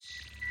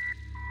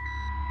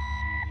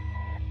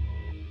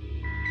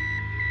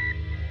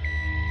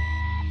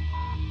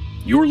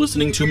You're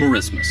listening to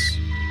Merismus.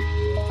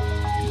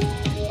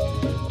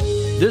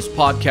 This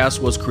podcast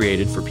was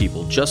created for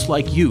people just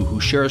like you who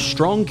share a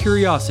strong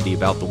curiosity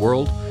about the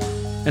world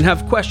and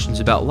have questions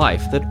about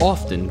life that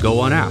often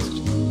go unasked.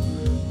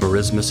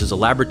 Merismus is a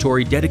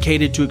laboratory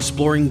dedicated to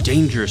exploring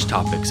dangerous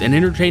topics and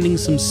entertaining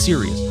some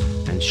serious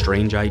and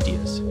strange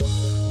ideas.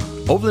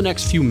 Over the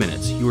next few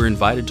minutes, you are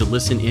invited to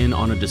listen in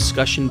on a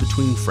discussion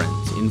between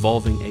friends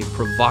involving a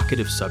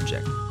provocative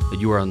subject that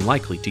you are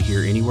unlikely to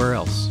hear anywhere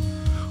else.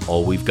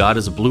 All we've got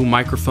is a blue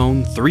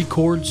microphone, 3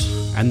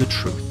 chords, and the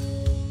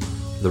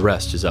truth. The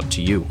rest is up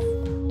to you.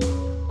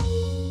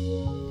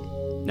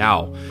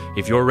 Now,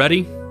 if you're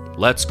ready,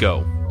 let's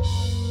go.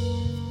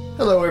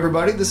 Hello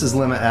everybody, this is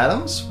Lemma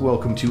Adams.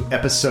 Welcome to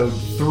episode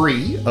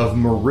 3 of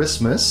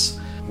Merismus.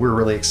 We're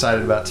really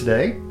excited about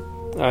today.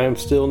 I am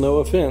still no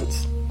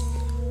offense.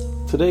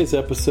 Today's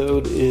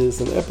episode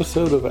is an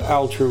episode of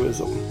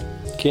altruism.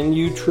 Can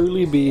you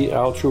truly be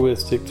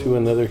altruistic to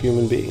another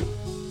human being?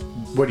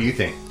 What do you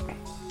think?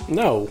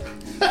 No.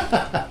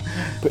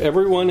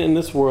 Everyone in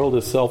this world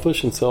is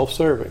selfish and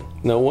self-serving.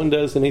 No one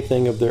does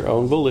anything of their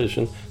own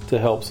volition to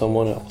help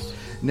someone else.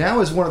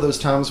 Now is one of those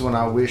times when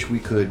I wish we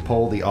could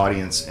poll the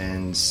audience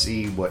and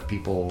see what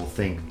people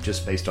think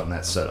just based on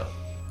that setup.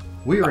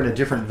 We are in a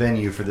different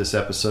venue for this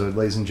episode,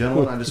 ladies and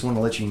gentlemen. I just want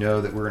to let you know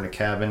that we're in a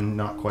cabin,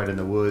 not quite in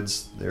the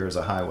woods. There is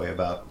a highway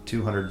about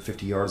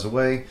 250 yards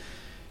away.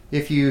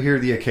 If you hear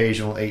the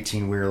occasional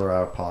 18-wheeler,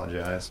 I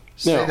apologize.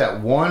 Say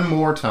that one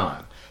more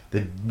time.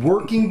 The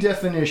working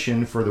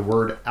definition for the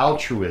word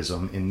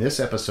altruism in this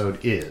episode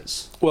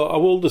is... Well, I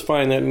will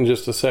define that in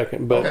just a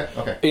second. But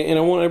Okay. And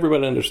I want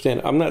everybody to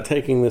understand, I'm not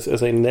taking this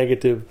as a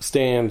negative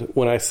stand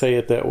when I say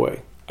it that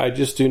way. I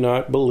just do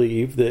not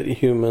believe that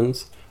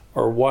humans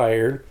are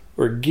wired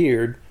or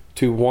geared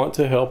to want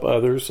to help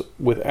others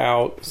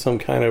without some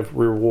kind of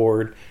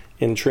reward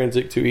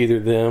intrinsic to either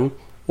them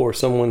or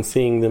someone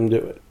seeing them do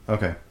it.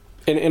 Okay.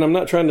 And I'm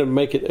not trying to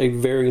make it a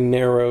very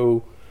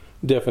narrow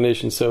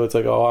definition, so it's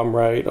like, oh, I'm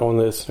right on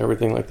this and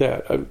everything like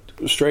that.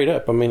 Straight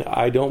up, I mean,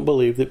 I don't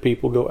believe that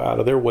people go out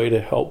of their way to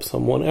help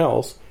someone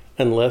else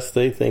unless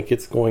they think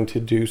it's going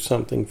to do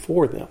something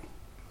for them.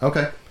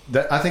 Okay.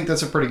 I think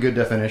that's a pretty good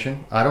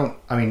definition.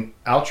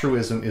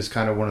 Altruism is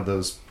kind of one of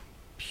those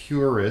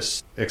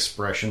purest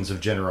expressions of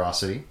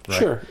generosity, right?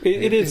 Sure.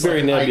 It is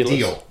very nebulous.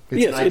 Ideal.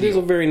 It is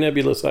a very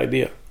nebulous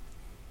idea.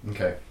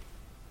 Okay.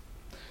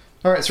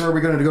 All right, so where are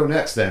we going to go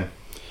next then?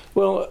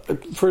 Well,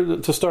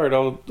 to start,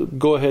 I'll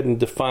go ahead and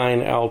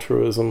define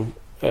altruism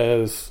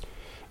as...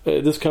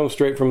 this comes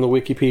straight from the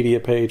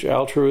Wikipedia page.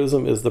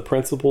 Altruism is the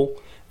principle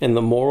and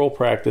the moral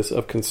practice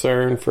of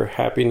concern for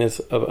happiness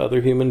of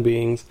other human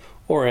beings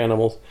or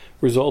animals,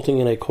 resulting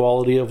in a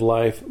quality of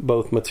life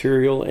both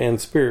material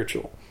and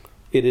spiritual.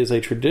 It is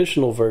a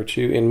traditional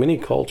virtue in many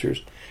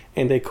cultures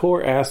and a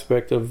core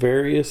aspect of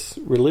various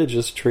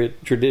religious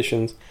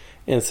traditions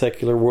and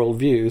secular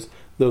worldviews,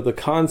 though the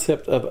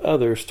concept of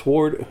others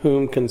toward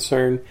whom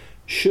concern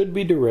should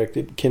be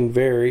directed can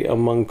vary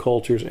among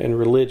cultures and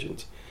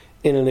religions.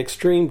 In an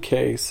extreme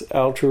case,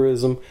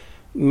 altruism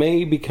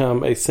may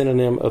become a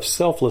synonym of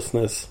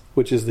selflessness,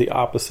 which is the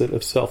opposite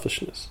of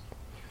selfishness.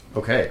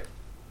 Okay.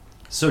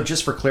 So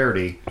just for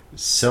clarity,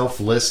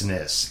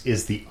 selflessness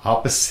is the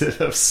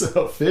opposite of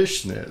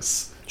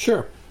selfishness.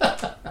 Sure.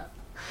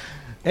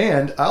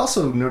 And I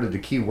also noted a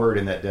key word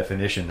in that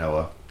definition,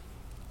 Noah.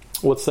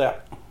 What's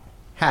that?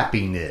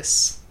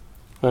 Happiness.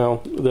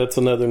 Well, that's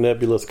another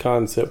nebulous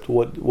concept.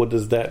 What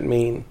does that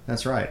mean?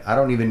 That's right. I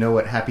don't even know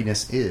what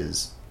happiness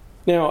is.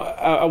 Now,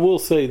 I will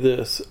say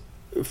this.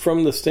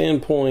 From the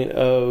standpoint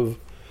of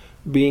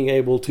being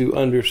able to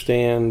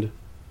understand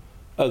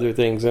other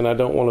things, and I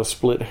don't want to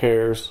split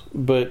hairs,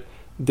 but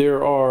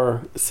there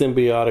are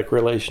symbiotic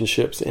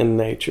relationships in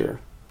nature.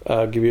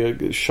 I'll give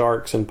you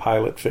sharks and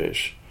pilot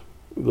fish.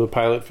 The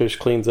pilot fish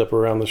cleans up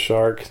around the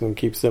sharks and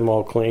keeps them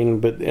all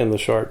clean, and the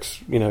sharks,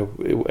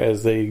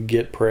 as they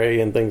get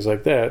prey and things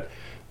like that,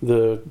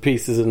 the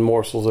pieces and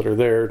morsels that are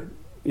there,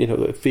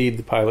 that feed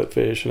the pilot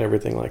fish and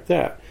everything like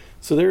that.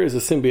 So there is a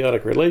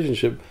symbiotic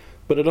relationship,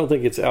 but I don't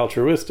think it's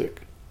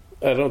altruistic.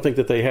 I don't think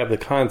that they have the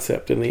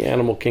concept in the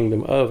animal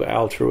kingdom of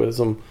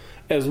altruism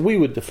as we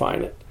would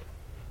define it.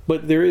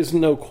 But there is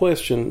no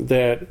question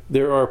that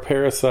there are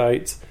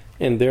parasites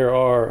and there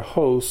are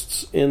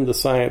hosts in the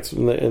science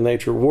and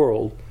nature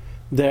world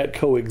that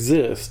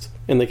coexist,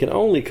 and they can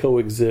only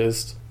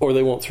coexist or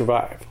they won't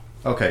survive.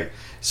 Okay,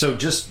 so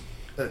just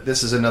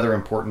this is another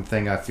important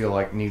thing I feel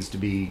like needs to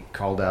be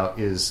called out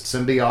is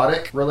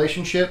symbiotic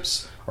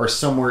relationships are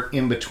somewhere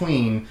in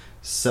between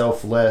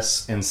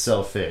selfless and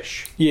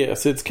selfish.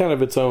 Yes, it's kind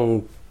of its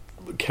own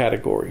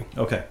category.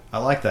 Okay, I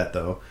like that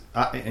though.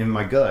 In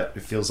my gut,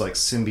 it feels like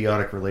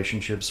symbiotic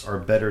relationships are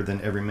better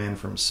than every man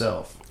for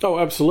himself. Oh,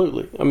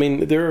 absolutely. I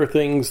mean, there are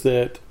things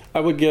that I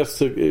would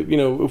guess,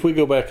 if we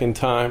go back in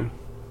time,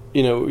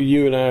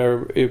 you and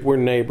I if we're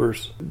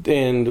neighbors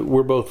and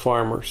we're both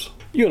farmers.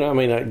 You and I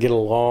may not get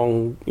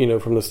along,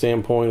 from the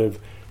standpoint of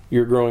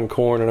you're growing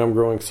corn and I'm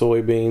growing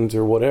soybeans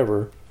or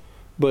whatever.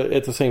 But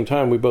at the same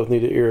time, we both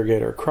need to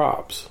irrigate our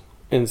crops.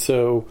 And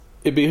so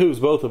it behooves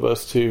both of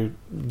us to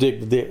dig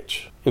the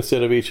ditch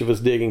instead of each of us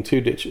digging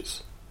 2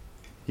 ditches.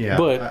 Yeah,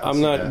 but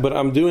I'm not. that. But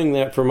I'm doing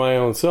that for my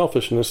own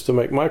selfishness to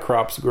make my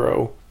crops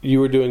grow. You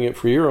were doing it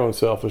for your own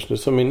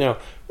selfishness. I mean, now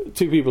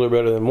 2 people are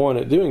better than 1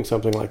 at doing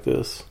something like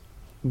this,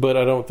 but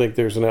I don't think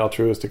there's an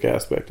altruistic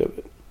aspect of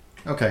it.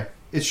 Okay,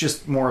 it's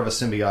just more of a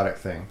symbiotic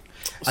thing.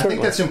 Certainly. I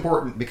think that's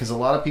important because a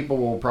lot of people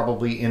will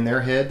probably, in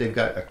their head, they've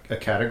got a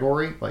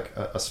category, like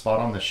a spot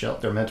on the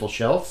shelf, their mental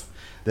shelf,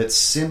 that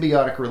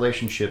symbiotic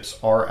relationships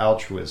are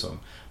altruism.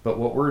 But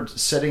what we're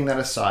setting that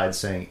aside,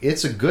 saying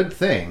it's a good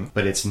thing,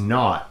 but it's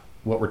not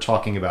what we're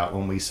talking about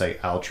when we say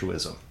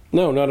altruism.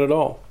 No, not at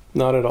all.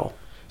 Not at all.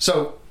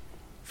 So,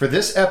 for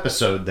this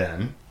episode,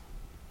 then,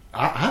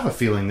 I have a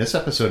feeling this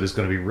episode is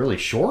going to be really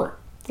short.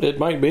 It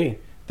might be.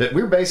 That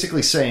we're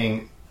basically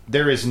saying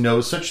there is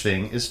no such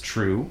thing as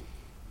true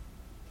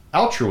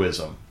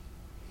altruism.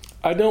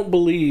 I don't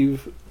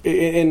believe,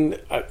 let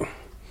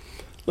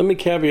me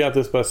caveat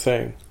this by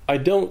saying, I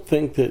don't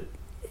think that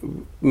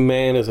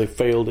man is a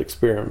failed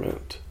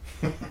experiment.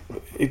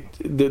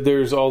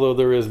 Although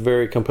there is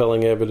very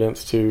compelling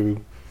evidence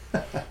to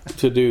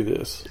do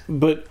this,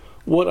 but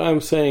what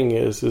I'm saying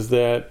is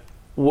that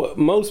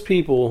most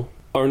people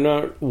are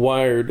not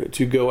wired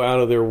to go out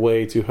of their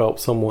way to help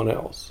someone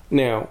else.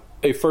 Now,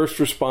 a first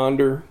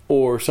responder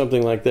or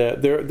something like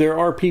that, there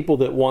are people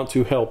that want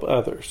to help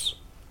others,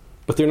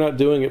 but they're not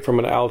doing it from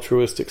an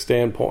altruistic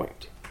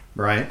standpoint.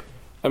 Right.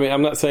 I mean,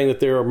 I'm not saying that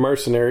there are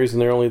mercenaries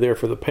and they're only there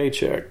for the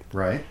paycheck.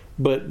 Right.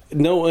 But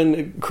no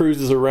one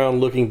cruises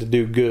around looking to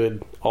do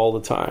good all the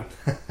time.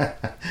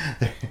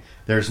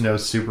 There's no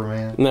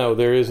Superman? No,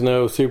 there is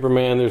no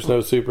Superman. There's no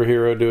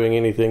superhero doing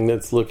anything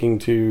that's looking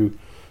to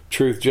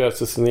truth,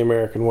 justice, and the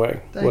American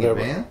way. Dang Whatever.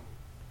 It, man.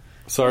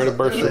 Sorry to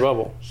burst your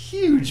bubble.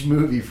 Huge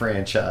movie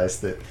franchise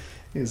that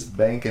is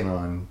banking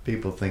on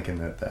people thinking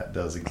that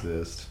does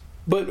exist.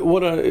 But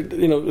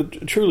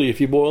truly, if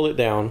you boil it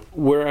down,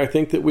 where I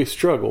think that we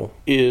struggle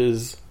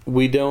is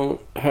we don't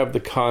have the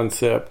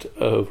concept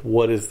of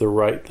what is the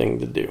right thing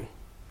to do.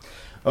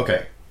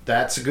 Okay,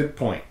 that's a good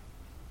point.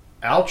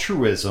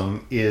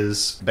 Altruism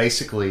is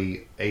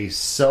basically a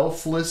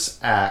selfless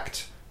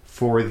act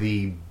for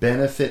the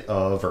benefit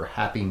of or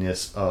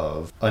happiness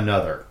of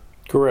another.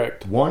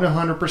 Correct.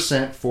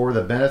 100% for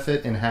the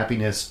benefit and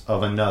happiness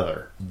of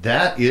another.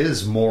 That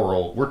is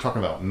moral. We're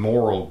talking about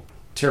moral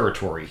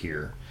territory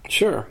here.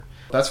 Sure.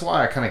 That's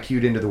why I kind of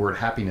cued into the word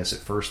happiness at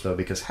first, though,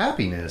 because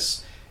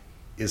happiness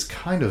is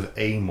kind of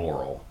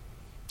amoral.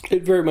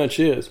 It very much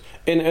is.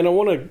 And I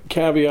want to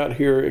caveat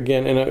here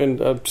again, and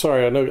I'm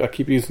sorry, I know I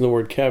keep using the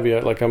word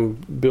caveat like I'm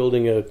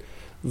building a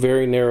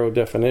very narrow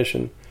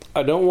definition.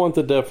 I don't want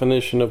the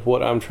definition of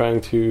what I'm trying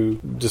to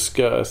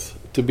discuss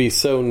to be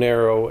so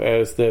narrow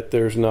as that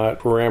there's not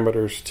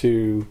parameters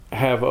to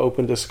have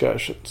open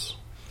discussions.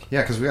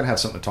 Yeah, because we got to have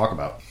something to talk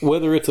about.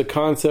 Whether it's a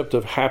concept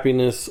of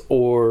happiness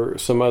or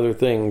some other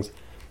things,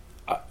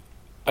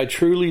 I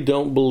truly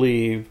don't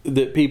believe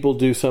that people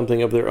do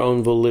something of their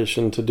own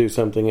volition to do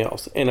something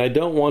else. And I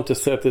don't want to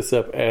set this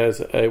up as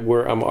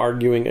where I'm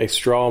arguing a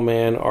straw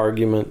man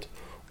argument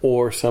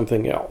or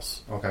something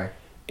else. Okay.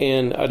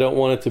 And I don't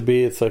want it to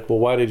be, it's like, well,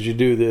 why did you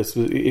do this?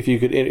 If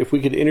we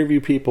could interview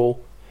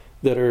people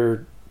that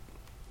are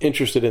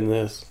interested in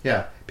this.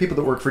 Yeah, people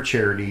that work for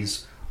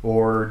charities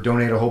or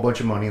donate a whole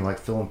bunch of money, like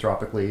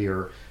philanthropically,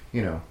 or,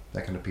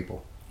 that kind of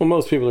people. Well,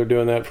 most people are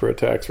doing that for a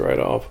tax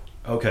write-off.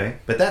 Okay,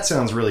 but that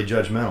sounds really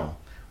judgmental.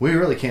 We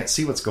really can't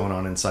see what's going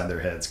on inside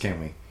their heads, can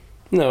we?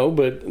 No,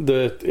 but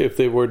if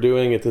they were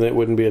doing it, then it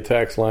wouldn't be a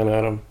tax line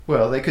item.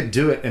 Well, they could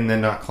do it and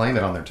then not claim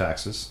it on their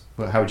taxes.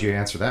 Well, how would you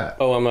answer that?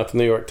 Oh, I'm not the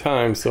New York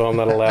Times, so I'm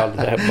not allowed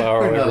to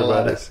borrow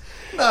everybody's.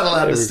 Not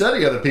allowed to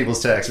study other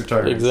people's tax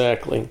returns.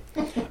 Exactly.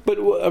 But,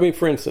 I mean,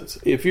 for instance,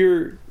 if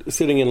you're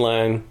sitting in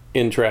line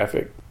in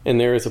traffic and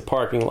there is a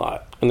parking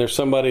lot and there's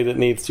somebody that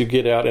needs to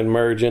get out and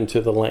merge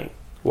into the lane,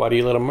 why do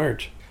you let them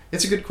merge?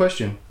 It's a good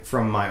question.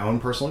 From my own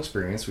personal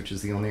experience, which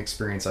is the only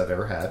experience I've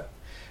ever had,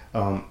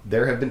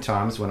 there have been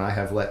times when I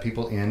have let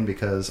people in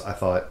because I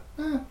thought,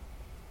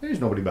 there's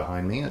nobody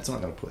behind me. It's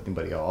not going to put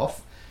anybody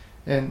off.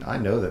 And I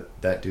know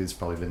that dude's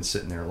probably been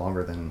sitting there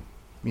longer than,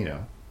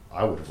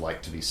 I would have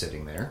liked to be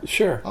sitting there.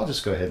 Sure. I'll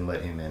just go ahead and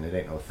let him in. It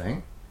ain't no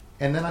thing.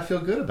 And then I feel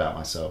good about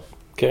myself.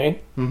 Okay.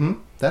 Mm-hmm.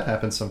 That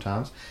happens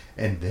sometimes.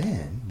 And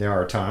then there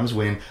are times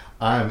when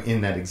I'm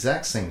in that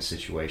exact same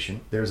situation.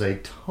 There's a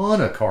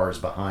ton of cars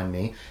behind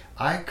me.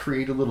 I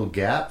create a little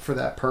gap for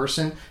that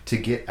person to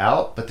get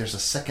out, but there's a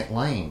second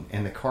lane,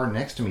 and the car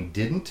next to me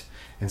didn't.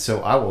 And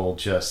so I will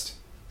just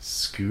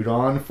scoot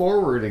on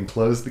forward and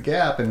close the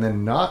gap and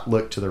then not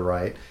look to the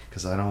right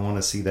because I don't want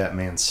to see that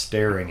man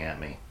staring at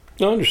me.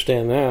 I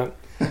understand that.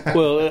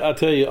 Well, I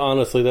tell you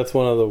honestly, that's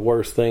one of the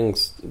worst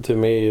things to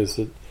me is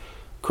that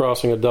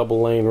crossing a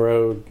double lane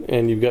road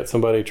and you've got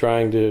somebody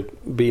trying to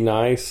be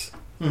nice.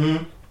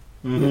 Mm-hmm.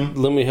 Mm-hmm.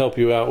 Let me help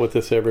you out with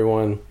this,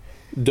 everyone.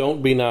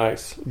 Don't be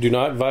nice. Do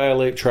not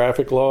violate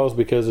traffic laws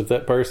because if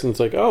that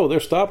person's like, oh, they're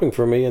stopping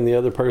for me, and the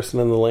other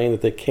person in the lane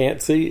that they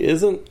can't see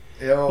isn't,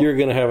 you're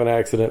going to have an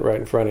accident right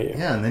in front of you.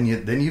 Yeah, and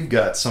then you've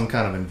got some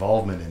kind of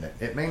involvement in it.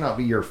 It may not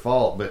be your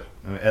fault, but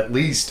at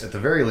the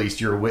very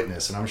least, you're a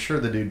witness, and I'm sure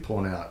the dude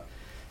pulling out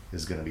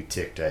is going to be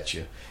ticked at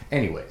you.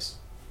 Anyways.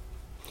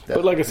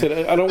 But like I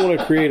said, I don't want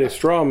to create a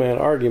straw man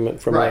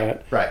argument from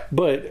that. Right.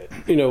 But,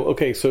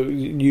 okay, so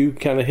you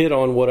kind of hit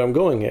on what I'm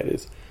going at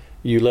is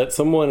you let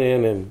someone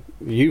in and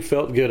you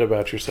felt good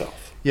about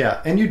yourself.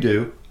 Yeah, and you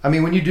do. I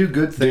mean, when you do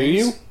good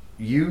things...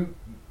 Do you?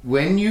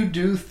 When you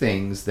do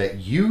things that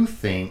you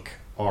think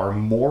are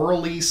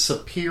morally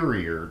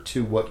superior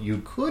to what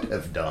you could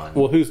have done...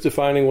 Well, who's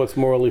defining what's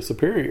morally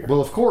superior?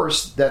 Well, of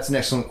course, that's an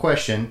excellent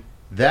question.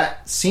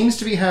 That seems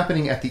to be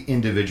happening at the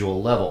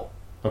individual level.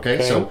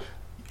 Okay. So...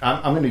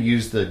 I'm going to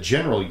use the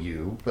general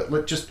you, but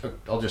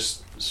I'll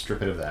just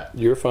strip it of that.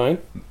 You're fine.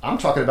 I'm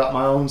talking about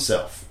my own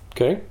self.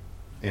 Okay.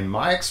 In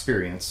my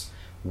experience,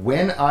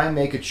 when I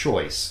make a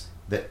choice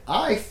that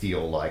I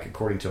feel like,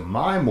 according to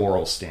my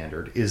moral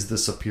standard, is the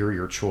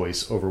superior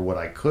choice over what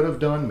I could have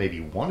done,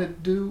 maybe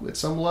wanted to do at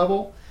some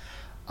level,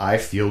 I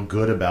feel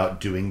good about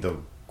doing the,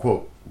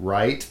 quote,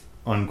 right,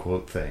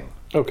 unquote thing.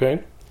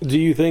 Okay. Do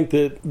you think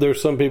that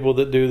there's some people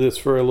that do this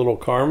for a little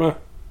karma?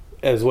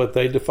 As what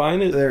they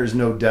define it? There's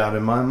no doubt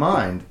in my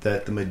mind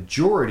that the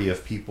majority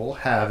of people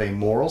have a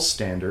moral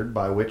standard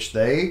by which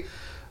they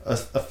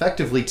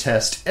effectively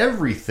test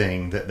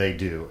everything that they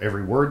do,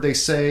 every word they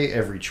say,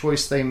 every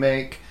choice they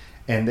make,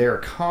 and they're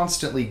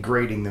constantly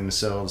grading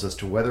themselves as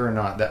to whether or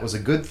not that was a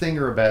good thing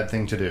or a bad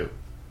thing to do.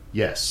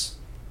 Yes.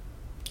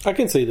 I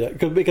can see that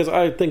because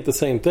I think the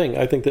same thing.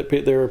 I think that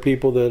there are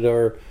people that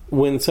are,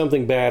 when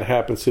something bad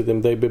happens to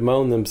them, they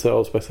bemoan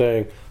themselves by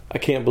saying, I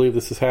can't believe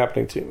this is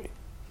happening to me.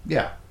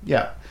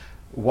 Yeah.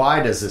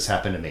 Why does this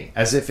happen to me?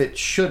 As if it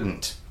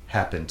shouldn't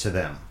happen to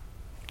them.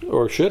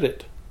 Or should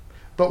it?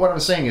 But what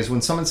I'm saying is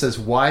when someone says,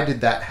 why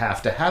did that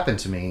have to happen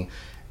to me?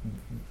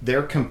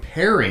 They're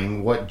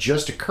comparing what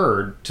just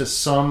occurred to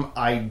some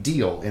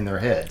ideal in their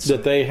heads.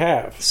 That they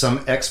have.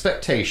 Some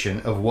expectation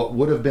of what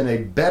would have been a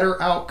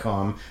better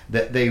outcome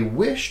that they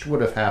wished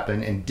would have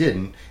happened and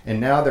didn't.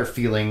 And now they're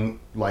feeling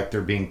like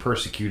they're being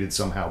persecuted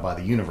somehow by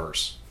the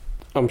universe.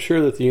 I'm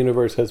sure that the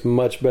universe has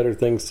much better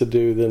things to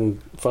do than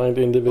find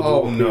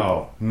individual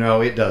people. No,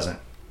 it doesn't.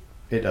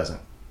 It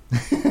doesn't.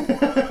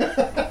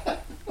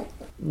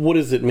 What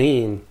does it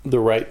mean, the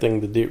right thing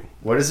to do?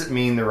 What does it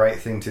mean, the right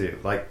thing to do?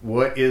 Like,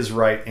 what is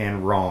right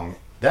and wrong?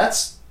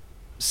 That's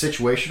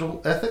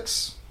situational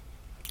ethics.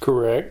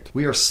 Correct.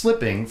 We are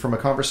slipping from a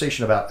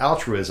conversation about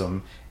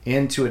altruism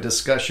into a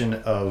discussion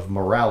of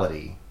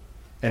morality.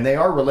 And they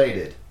are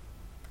related,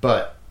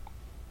 but...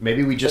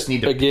 maybe we just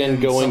need to... Again,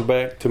 going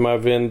back to my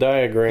Venn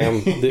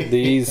diagram,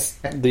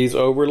 these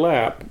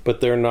overlap, but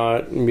they're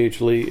not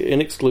mutually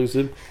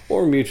inexclusive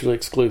or mutually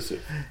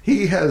exclusive.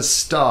 He has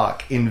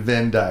stock in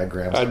Venn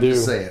diagrams. I do.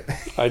 Just saying.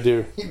 I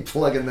do. You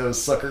plug in those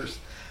suckers.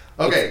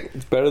 Okay.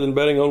 It's better than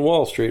betting on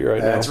Wall Street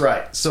right now. That's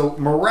right. So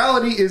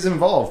morality is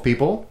involved,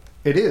 people.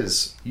 It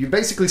is. You're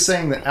basically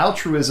saying that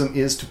altruism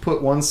is to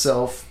put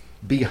oneself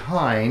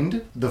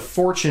behind the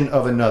fortune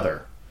of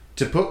another.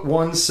 To put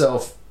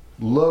oneself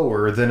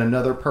lower than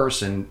another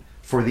person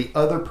for the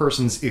other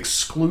person's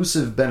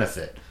exclusive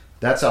benefit.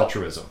 That's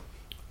altruism.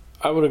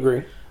 I would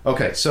agree.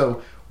 Okay,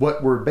 so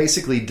what we're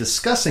basically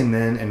discussing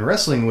then and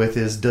wrestling with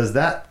is, does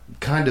that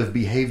kind of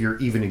behavior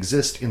even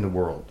exist in the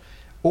world?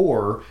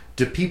 Or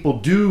do people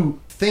do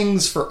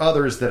things for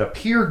others that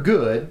appear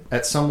good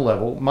at some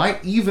level,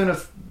 might even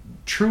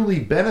truly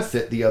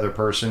benefit the other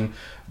person,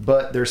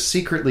 but they're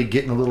secretly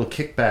getting a little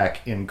kickback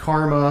in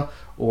karma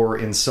or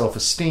in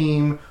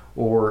self-esteem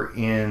or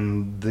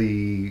in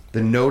the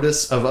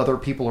notice of other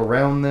people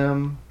around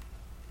them?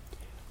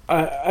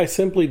 I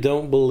simply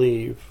don't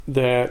believe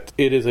that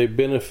it is a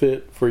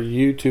benefit for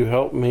you to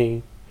help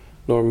me,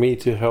 nor me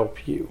to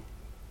help you.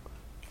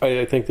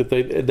 I think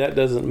that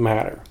doesn't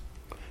matter.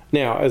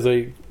 Now, as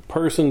a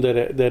person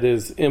that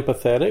is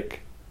empathetic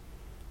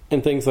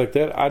and things like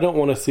that, I don't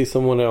want to see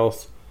someone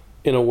else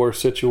in a worse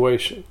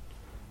situation.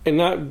 And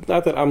not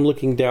that I'm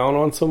looking down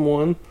on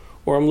someone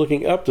or I'm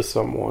looking up to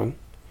someone,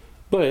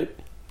 but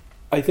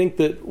I think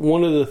that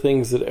one of the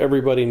things that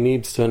everybody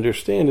needs to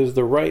understand is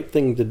the right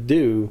thing to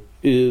do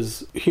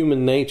is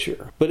human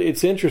nature. But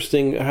it's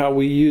interesting how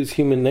we use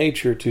human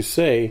nature to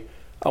say,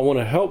 I want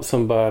to help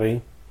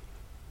somebody,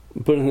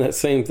 but in that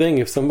same thing,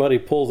 if somebody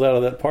pulls out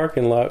of that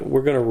parking lot,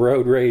 we're going to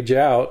road rage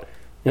out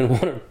and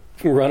want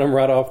to run them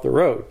right off the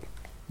road.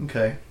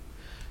 Okay.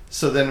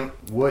 So then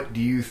what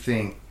do you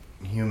think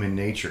human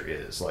nature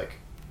is? Like,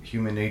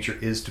 human nature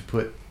is to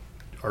put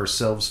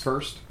ourselves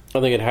first?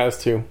 I think it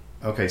has to.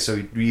 Okay,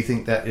 so do you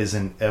think that is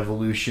an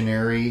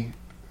evolutionary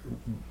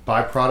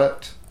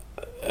byproduct?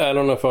 I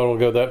don't know if I will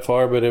go that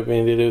far, but I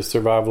mean, it is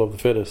survival of the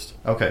fittest.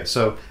 Okay,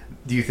 so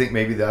do you think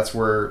maybe that's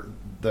where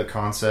the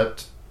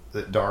concept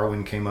that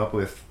Darwin came up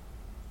with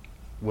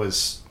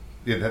was...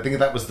 I think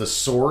that was the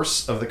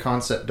source of the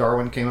concept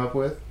Darwin came up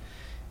with?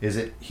 Is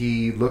it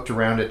he looked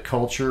around at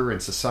culture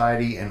and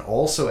society and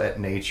also at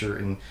nature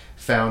and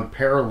found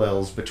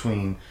parallels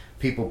between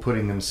people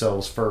putting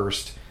themselves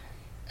first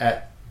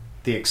at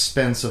the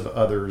expense of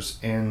others.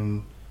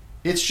 And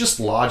it's just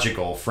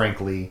logical,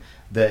 frankly,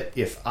 that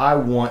if I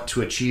want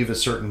to achieve a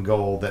certain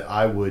goal, that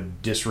I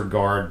would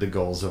disregard the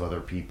goals of other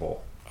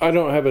people. I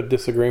don't have a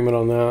disagreement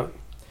on that.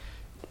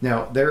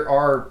 Now, there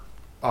are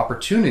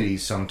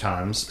opportunities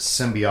sometimes,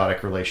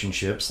 symbiotic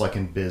relationships, like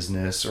in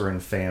business or in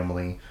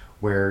family,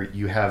 where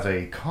you have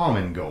a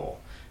common goal.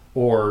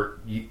 Or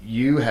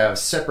you have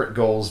separate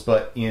goals,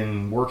 but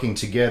in working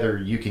together,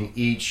 you can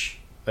each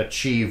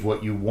achieve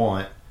what you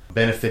want,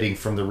 benefiting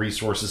from the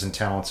resources and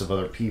talents of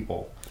other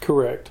people.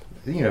 Correct.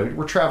 You know,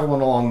 we're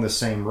traveling along the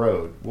same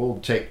road. We'll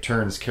take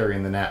turns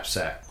carrying the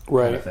knapsack,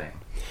 right, kind of thing.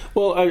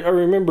 Well, I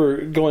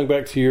remember, going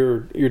back to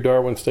your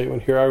Darwin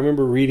statement here, I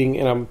remember reading,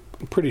 and I'm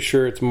pretty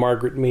sure it's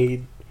Margaret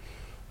Mead,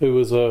 who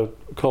was a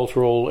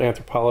cultural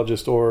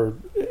anthropologist,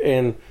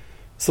 and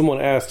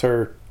someone asked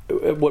her,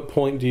 at what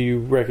point do you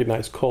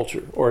recognize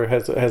culture, or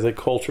has a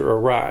culture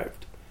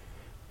arrived?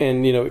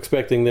 And,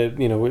 expecting that,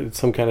 it's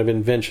some kind of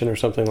invention or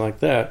something like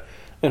that.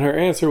 And her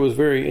answer was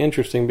very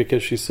interesting,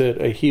 because she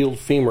said a healed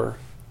femur.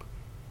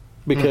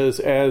 Because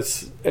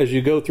as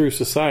you go through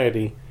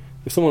society,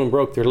 if someone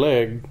broke their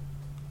leg,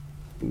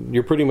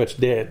 you're pretty much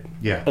dead.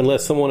 Yeah.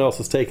 Unless someone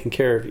else is taking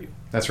care of you.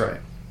 That's right.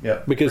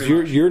 Yeah. Because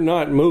you're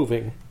not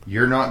moving.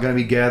 You're not going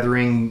to be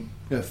gathering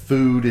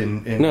food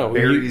and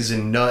berries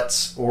and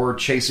nuts, or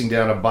chasing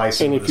down a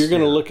bison. And if you're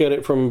going to look at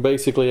it from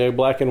basically a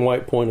black and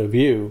white point of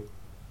view,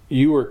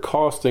 you are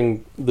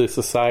costing the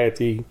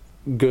society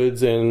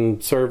goods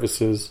and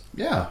services,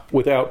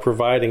 without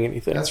providing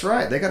anything. That's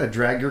right. They got to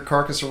drag your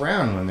carcass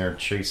around when they're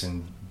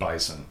chasing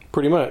bison.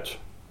 Pretty much.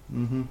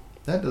 Mm-hmm.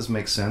 That does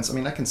make sense. I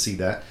mean, I can see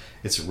that.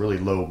 It's a really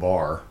low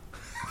bar.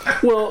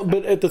 Well,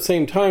 but at the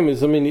same time,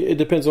 it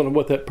depends on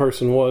what that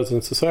person was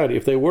in society.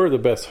 If they were the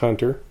best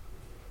hunter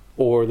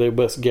or the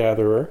best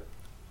gatherer,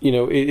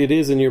 it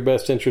is in your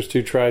best interest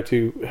to try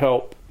to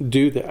help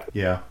do that.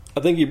 Yeah.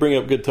 I think you bring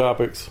up good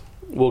topics.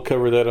 We'll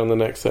cover that on the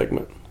next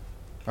segment.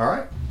 All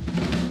right.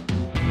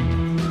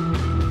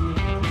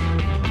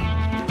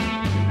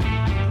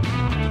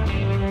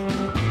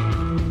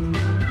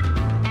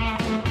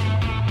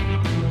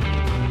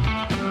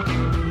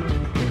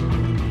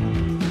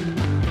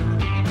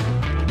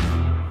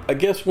 I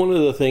guess one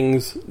of the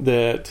things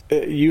that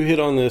you hit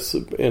on this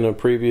in a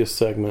previous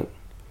segment,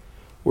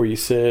 where you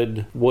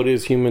said, what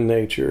is human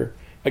nature?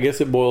 I guess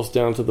it boils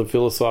down to the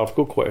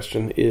philosophical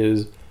question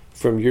is,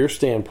 from your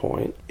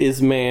standpoint,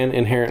 is man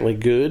inherently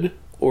good,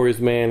 or is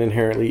man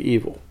inherently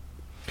evil?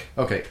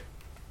 Okay.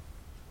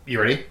 You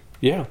ready?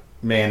 Yeah.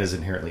 Man is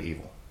inherently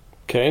evil.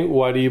 Okay.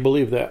 Why do you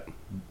believe that?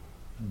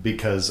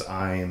 Because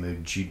I am a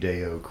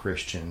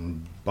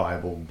Judeo-Christian,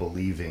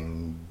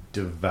 Bible-believing,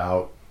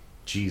 devout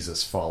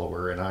Jesus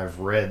follower, and I've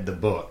read the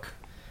book.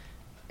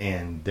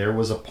 And there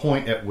was a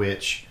point at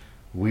which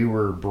we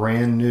were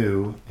brand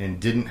new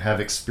and didn't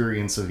have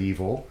experience of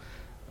evil,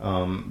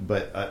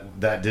 but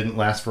that didn't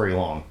last very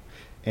long.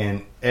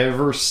 And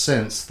ever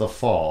since the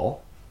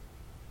fall,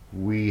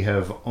 we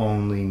have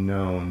only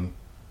known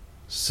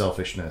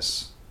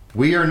selfishness.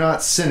 We are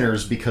not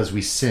sinners because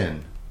we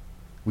sin.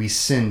 We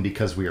sin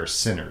because we are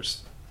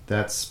sinners.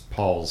 That's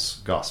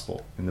Paul's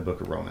gospel in the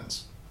book of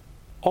Romans.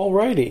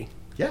 Alrighty.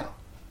 Yeah.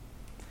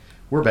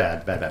 We're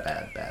bad.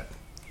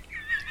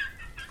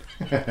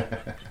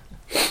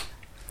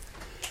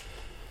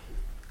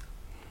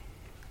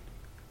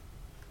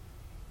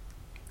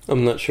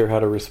 I'm not sure how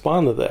to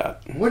respond to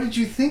that. What did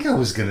you think I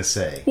was going to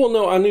say? Well,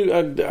 no, I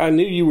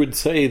knew you would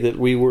say that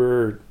we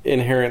were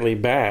inherently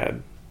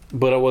bad,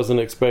 but I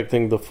wasn't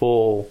expecting the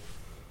full...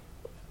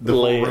 The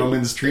full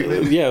Romans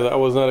treatment? Yeah, I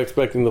was not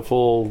expecting the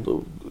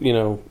full,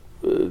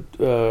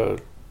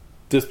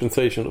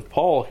 dispensation of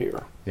Paul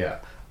here. Yeah.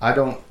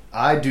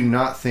 I do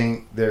not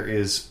think there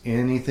is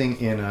anything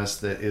in us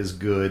that is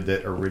good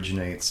that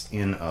originates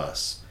in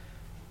us.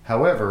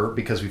 However,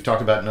 because we've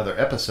talked about in other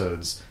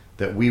episodes,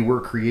 that we were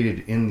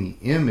created in the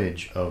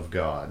image of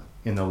God,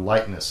 in the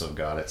likeness of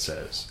God, it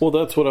says. Well,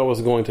 that's what I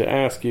was going to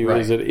ask you,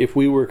 is that if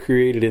we were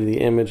created in the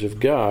image of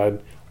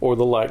God, or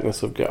the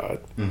likeness of God,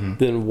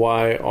 then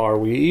why are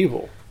we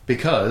evil?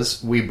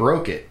 Because we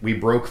broke it. We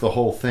broke the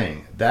whole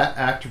thing. That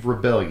act of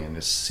rebellion,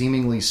 as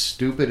seemingly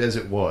stupid as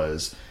it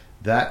was,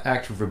 that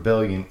act of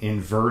rebellion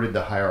inverted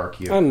the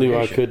hierarchy of creation. I knew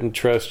I couldn't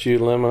trust you,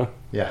 Lemma.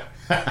 Yeah.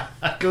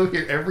 I go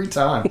here every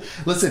time.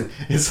 Listen,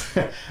 it's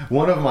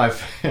one of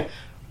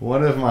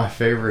my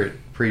favorite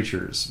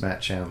preachers,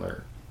 Matt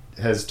Chandler,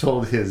 has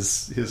told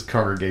his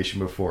congregation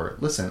before,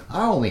 listen,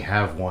 I only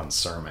have one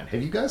sermon.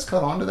 Have you guys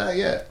caught on to that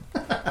yet?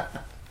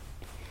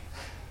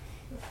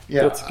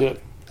 Yeah. That's good.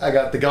 I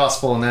got the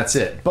gospel and that's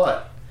it.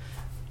 But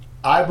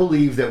I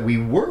believe that we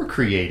were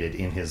created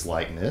in his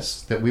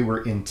likeness, that we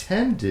were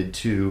intended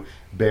to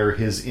bear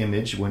his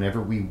image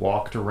whenever we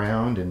walked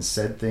around and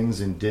said things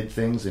and did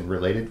things and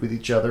related with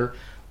each other.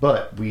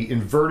 But we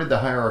inverted the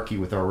hierarchy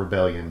with our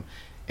rebellion,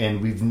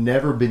 and we've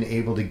never been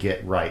able to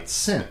get right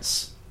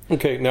since.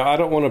 Okay, now I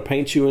don't want to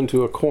paint you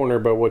into a corner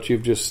by what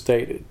you've just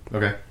stated.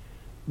 Okay.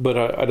 But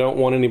I don't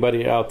want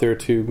anybody out there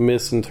to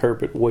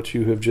misinterpret what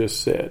you have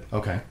just said.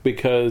 Okay.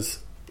 Because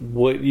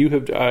what you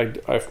have,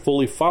 I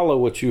fully follow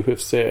what you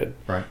have said.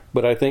 Right.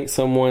 But I think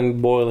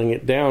someone boiling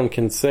it down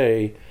can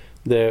say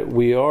that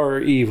we are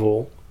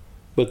evil,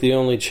 but the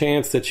only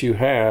chance that you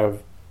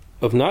have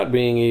of not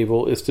being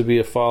evil is to be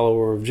a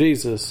follower of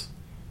Jesus.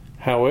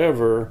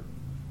 However,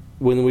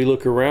 when we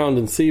look around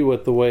and see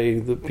what the way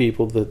the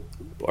people that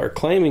are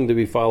claiming to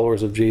be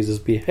followers of Jesus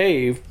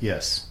behave,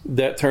 Yes,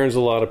 that turns a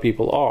lot of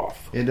people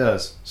off. it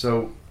does.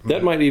 So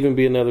That might even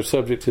be another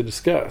subject to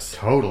discuss.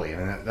 totally. I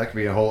mean, that could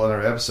be a whole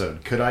other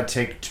episode. Could I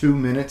take 2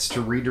 minutes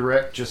to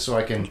redirect just so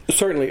I can?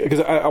 Certainly, because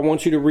I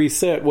want you to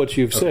reset what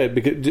you've said.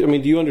 Because I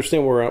mean, do you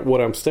understand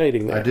what I'm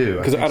stating there? I do.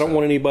 Because I don't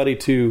want anybody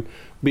to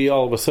be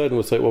all of a sudden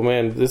would say, "Well,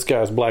 man, this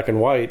guy's black and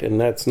white,"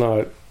 and that's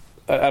not.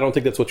 I don't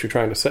think that's what you're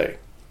trying to say.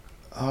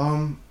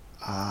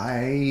 I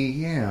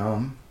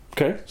am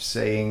Okay.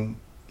 saying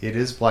it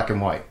is black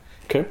and white.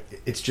 Okay.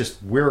 It's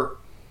just we're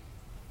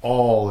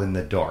all in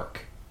the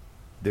dark.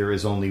 There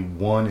is only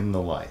one in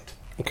the light.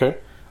 Okay.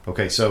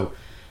 Okay, so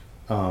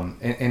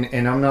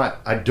and I'm not.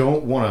 I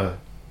don't want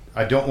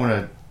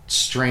to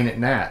strain at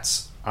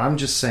gnats. I'm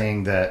just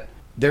saying that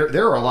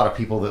there are a lot of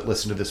people that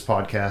listen to this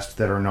podcast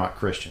that are not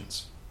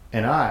Christians,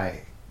 and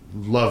I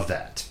love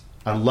that.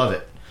 I love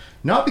it,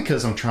 not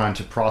because I'm trying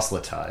to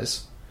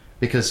proselytize,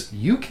 because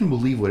you can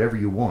believe whatever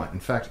you want. In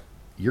fact,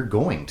 you're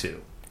going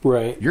to.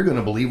 Right. You're going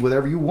to believe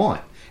whatever you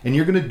want. And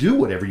you're going to do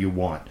whatever you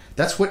want.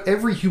 That's what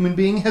every human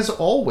being has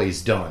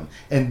always done.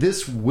 And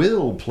this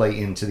will play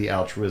into the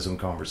altruism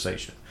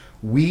conversation.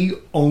 We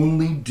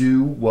only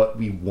do what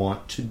we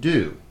want to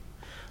do.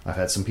 I've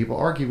had some people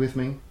argue with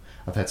me.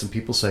 I've had some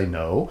people say,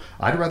 no,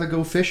 I'd rather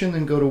go fishing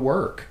than go to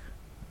work.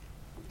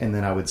 And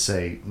then I would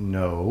say,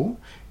 no,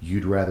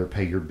 you'd rather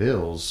pay your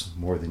bills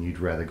more than you'd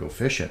rather go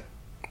fishing.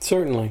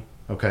 Certainly.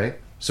 Okay?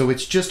 So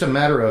it's just a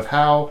matter of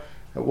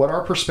what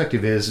our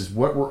perspective is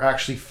what we're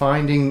actually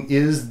finding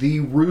is the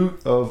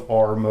root of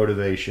our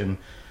motivation.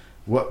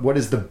 What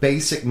is the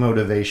basic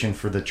motivation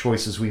for the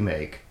choices we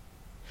make?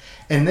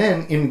 And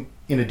then,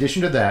 in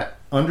addition to that,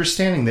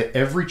 understanding that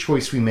every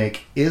choice we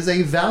make is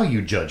a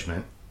value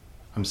judgment.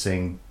 I'm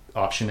saying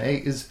option A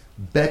is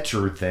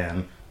better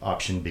than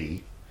option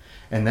B.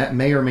 And that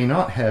may or may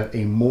not have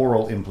a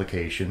moral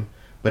implication,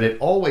 but it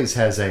always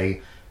has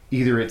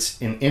either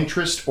it's an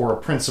interest or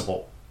a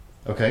principle.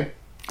 Okay?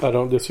 I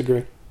don't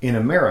disagree. In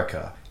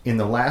America, in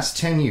the last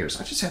 10 years,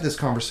 I just had this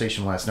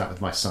conversation last night with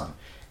my son.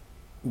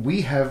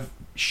 We have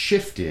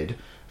shifted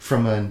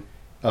from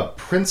a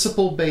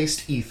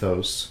principle-based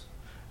ethos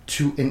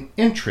to an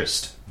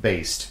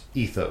interest-based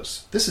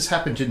ethos. This has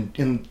happened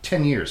in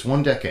 10 years,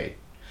 1 decade.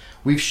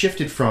 We've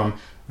shifted from,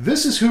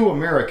 this is who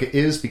America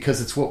is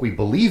because it's what we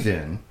believe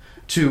in,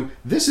 to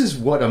this is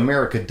what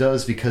America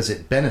does because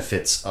it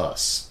benefits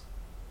us.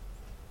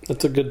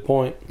 That's a good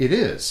point. It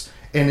is.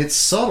 And it's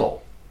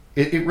subtle.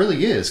 It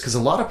really is, because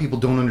a lot of people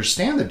don't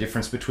understand the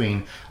difference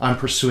between I'm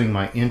pursuing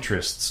my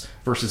interests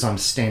versus I'm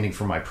standing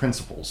for my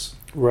principles.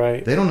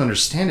 Right. They don't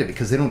understand it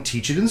because they don't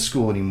teach it in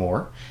school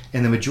anymore,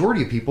 and the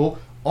majority of people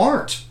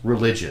aren't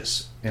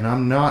religious. And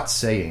I'm not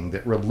saying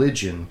that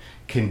religion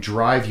can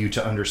drive you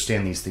to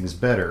understand these things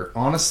better.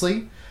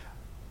 Honestly,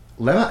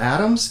 Lemma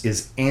Adams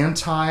is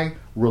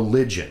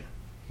anti-religion.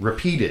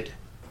 Repeated.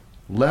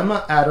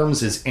 Lemma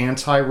Adams is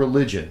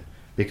anti-religion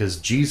because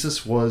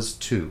Jesus was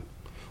too.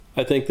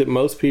 I think that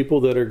most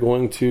people that are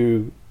going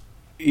to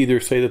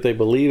either say that they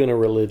believe in a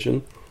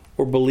religion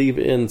or believe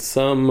in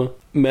some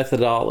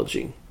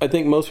methodology, I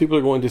think most people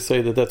are going to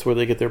say that that's where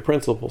they get their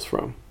principles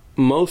from.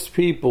 Most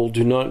people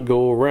do not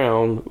go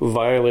around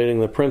violating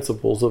the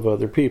principles of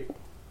other people.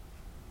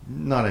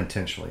 Not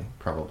intentionally,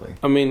 probably.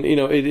 I mean,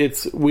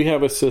 it's we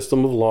have a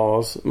system of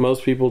laws.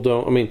 Most people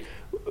don't. I mean,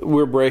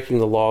 we're breaking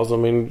the laws. I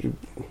mean,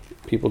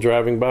 people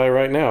driving by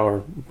right now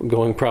are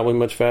going probably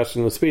much faster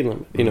than the speed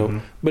limit, Mm-hmm.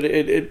 But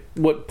at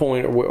what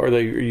point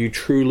are you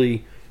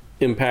truly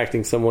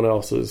impacting someone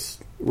else's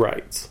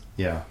rights?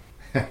 Yeah.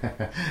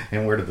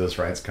 And where did those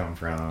rights come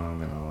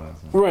from and all that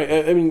stuff? Right.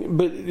 I mean,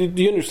 but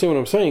do you understand what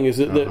I'm saying? Is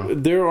that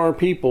there are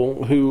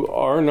people who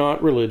are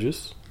not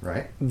religious,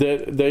 right?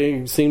 That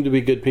they seem to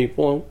be good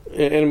people,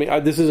 and I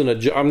mean, this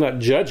isn't I'm not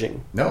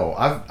judging. No,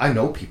 I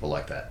know people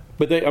like that.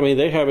 But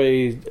they have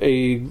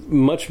a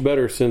much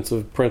better sense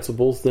of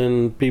principles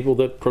than people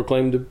that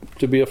proclaim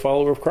to be a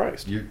follower of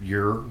Christ.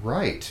 You're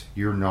right.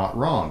 You're not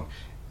wrong.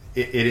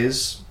 It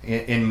is,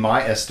 in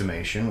my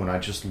estimation, when I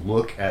just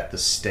look at the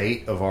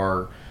state of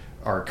our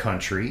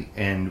country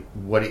and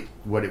what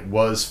it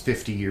was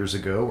 50 years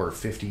ago or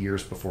 50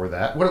 years before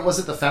that, what it was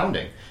at the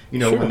founding.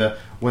 Sure.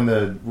 when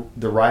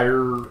the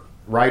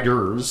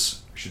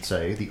writers, I should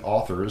say, the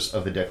authors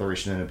of the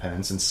Declaration of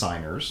Independence and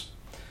signers,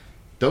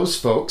 those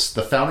folks,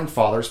 the founding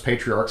fathers,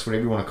 patriarchs,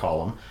 whatever you want to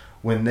call them,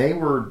 when they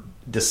were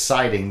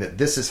deciding that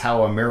this is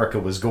how America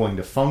was going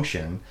to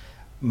function,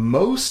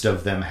 most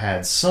of them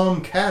had some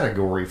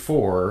category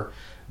for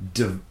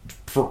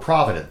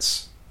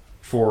providence,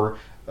 for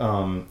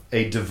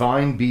a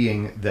divine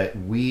being that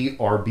we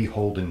are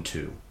beholden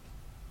to.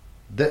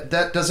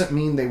 That doesn't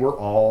mean they were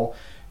all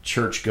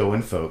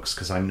church-going folks,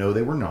 because I know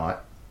they were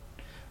not.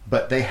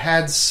 but they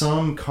had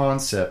some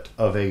concept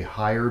of a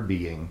higher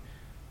being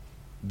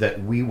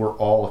that we were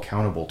all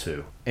accountable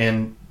to.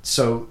 And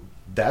so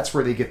that's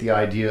where they get the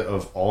idea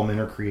of all men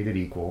are created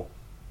equal,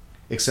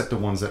 except the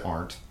ones that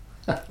aren't.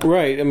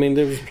 Right. I mean,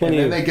 there's plenty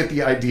and then they get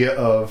the idea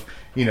of,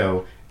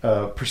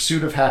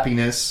 pursuit of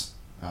happiness.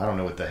 I don't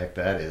know what the heck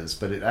that is,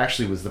 but it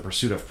actually was the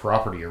pursuit of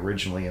property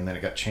originally, and then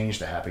it got changed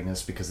to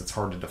happiness because it's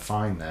hard to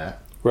define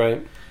that.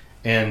 Right.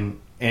 And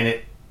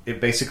it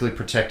basically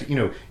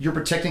you're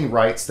protecting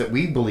rights that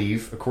we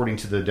believe, according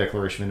to the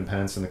Declaration of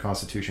Independence and the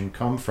Constitution,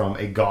 come from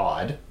a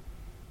God,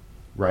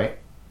 right?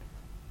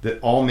 That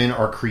all men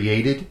are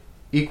created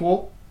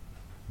equal.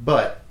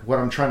 But what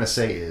I'm trying to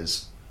say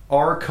is,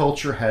 our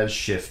culture has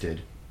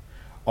shifted.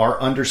 Our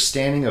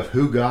understanding of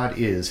who God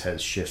is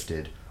has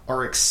shifted.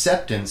 Our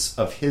acceptance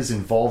of his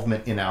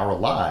involvement in our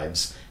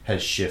lives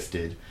has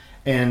shifted.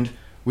 And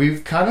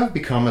we've kind of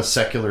become a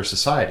secular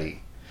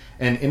society.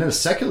 And in a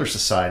secular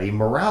society,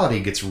 morality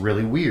gets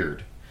really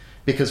weird.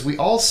 Because we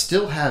all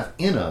still have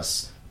in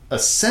us a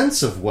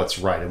sense of what's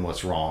right and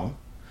what's wrong.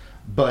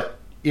 But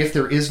if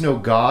there is no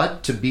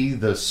God to be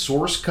the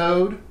source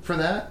code for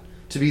that,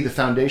 to be the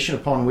foundation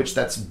upon which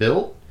that's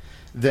built,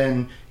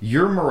 then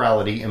your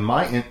morality and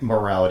my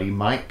morality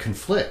might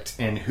conflict.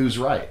 And who's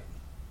right?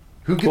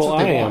 Who gets what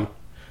they want?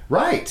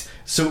 Right.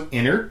 So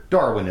enter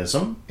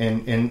Darwinism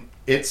and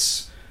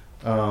its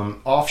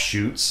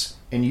offshoots,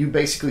 and you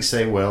basically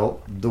say,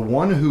 well, the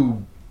one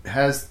who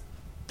has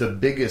the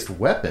biggest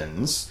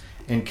weapons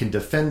and can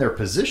defend their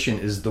position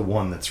is the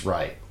one that's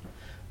right.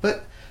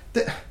 But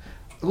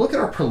look at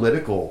our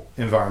political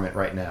environment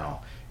right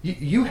now.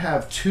 You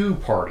have two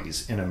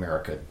parties in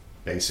America,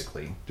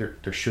 basically.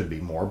 There should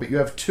be more, but you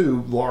have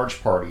two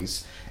large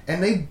parties,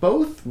 and they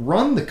both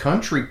run the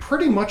country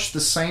pretty much the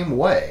same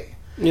way.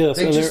 Yes,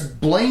 they just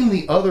blame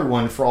the other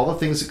one for all the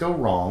things that go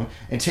wrong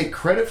and take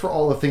credit for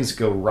all the things that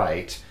go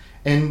right.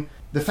 And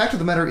the fact of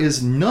the matter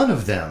is, none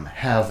of them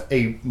have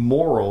a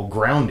moral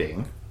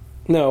grounding.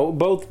 No,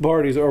 both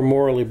parties are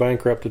morally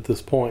bankrupt at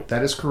this point.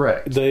 That is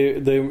correct. They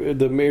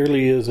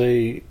merely is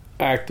a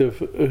act of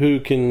who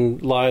can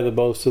lie the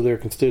most to their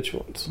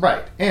constituents.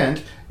 Right.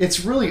 And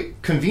it's really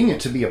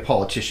convenient to be a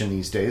politician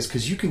these days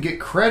because you can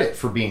get credit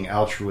for being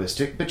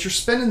altruistic, but you're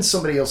spending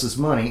somebody else's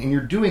money and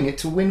you're doing it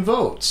to win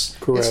votes.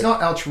 Correct. It's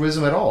not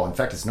altruism at all. In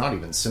fact, it's not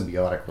even a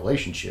symbiotic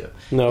relationship.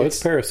 No,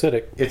 it's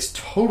parasitic. It's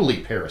totally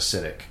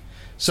parasitic.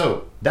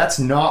 So that's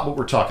not what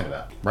we're talking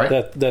about,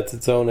 right? That's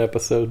its own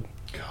episode.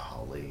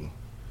 Golly.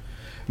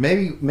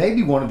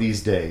 Maybe one of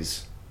these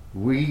days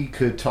we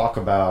could talk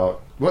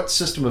about what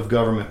system of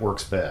government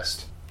works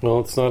best.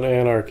 Well, it's not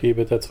anarchy,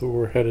 but that's where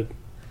we're headed.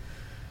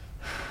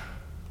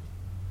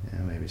 Yeah,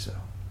 maybe so.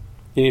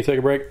 You need to take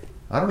a break?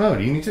 I don't know.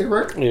 Do you need to take a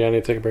break? Yeah, I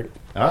need to take a break.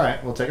 All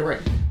right, we'll take a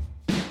break.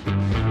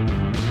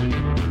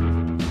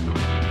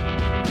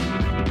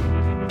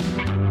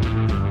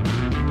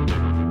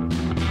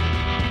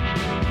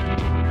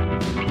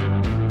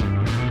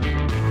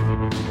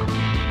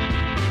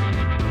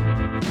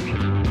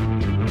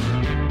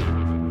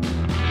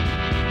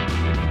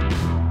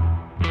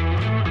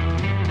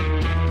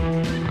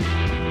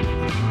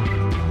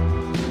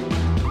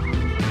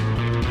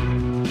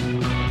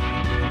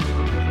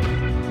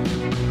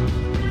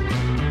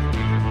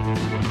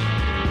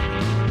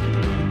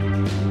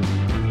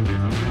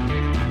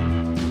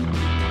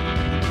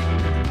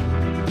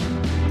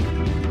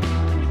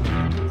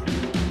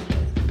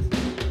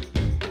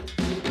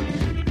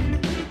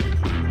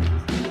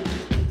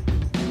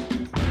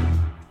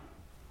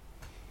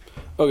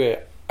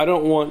 Okay, I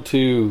don't want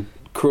to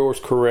course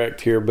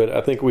correct here, but I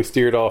think we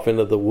steered off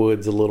into the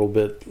woods a little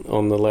bit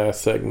on the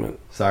last segment.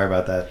 Sorry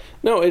about that.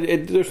 No,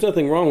 there's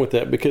nothing wrong with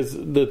that, because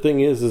the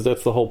thing is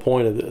that's the whole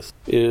point of this,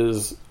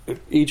 is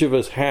each of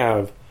us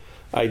have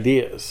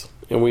ideas,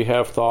 and we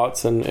have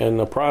thoughts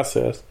and a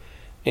process,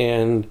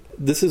 and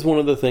this is one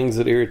of the things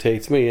that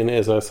irritates me, and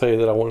as I say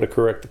that I wanted to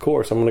correct the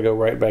course, I'm going to go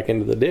right back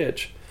into the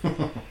ditch.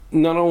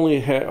 Not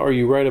only are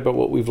you right about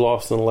what we've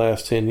lost in the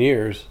last 10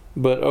 years,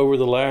 but over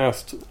the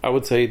last, I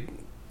would say,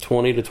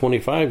 20 to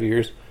 25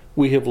 years,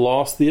 we have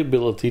lost the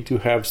ability to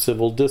have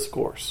civil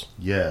discourse.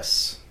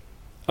 Yes.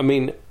 I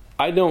mean,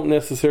 I don't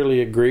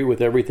necessarily agree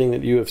with everything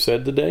that you have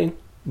said today,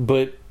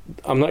 but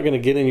I'm not going to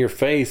get in your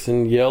face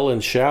and yell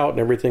and shout and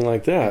everything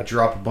like that.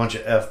 Drop a bunch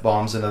of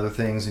F-bombs and other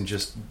things and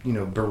just,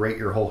 berate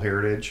your whole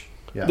heritage.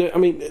 Yeah.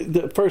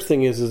 The first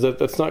thing is that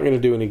that's not going to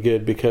do any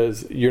good,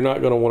 because you're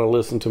not going to want to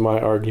listen to my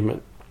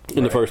argument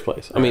in the first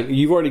place. I mean,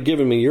 you've already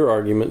given me your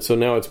argument, so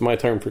now it's my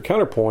turn for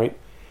counterpoint.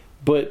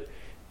 But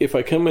if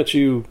I come at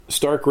you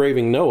stark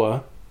raving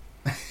Noah,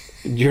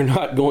 you're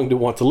not going to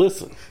want to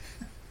listen.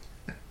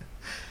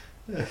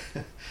 The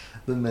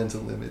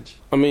mental image.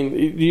 I mean,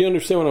 do you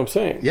understand what I'm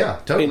saying? Yeah,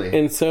 totally.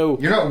 And so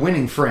you're not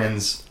winning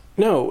friends.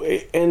 No,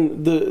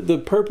 and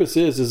the purpose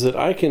is that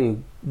I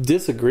can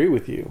disagree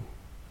with you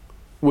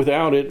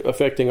without it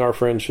affecting our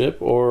friendship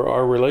or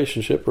our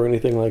relationship or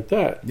anything like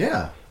that.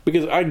 Yeah.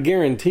 Because I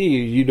guarantee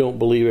you don't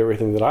believe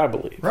everything that I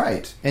believe.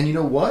 Right. And you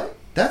know what?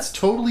 That's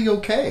totally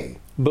okay.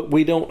 But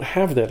we don't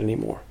have that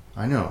anymore.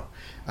 I know.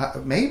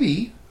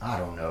 Maybe, I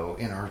don't know,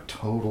 in our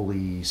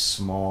totally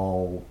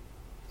small,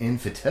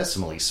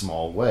 infinitesimally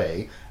small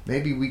way,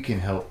 maybe we can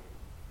help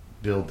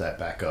build that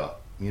back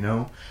up, you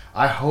know?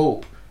 I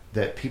hope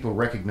that people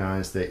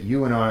recognize that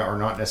you and I are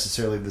not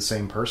necessarily the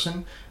same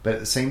person, but at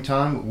the same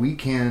time, we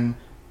can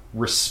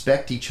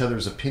respect each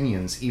other's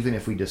opinions even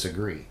if we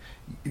disagree.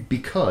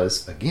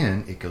 Because,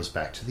 again, it goes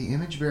back to the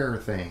image bearer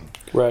thing.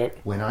 Right.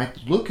 When I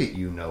look at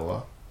you,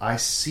 Noah, I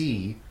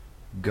see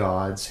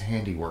God's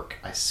handiwork.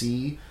 I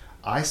see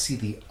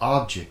the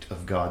object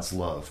of God's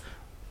love.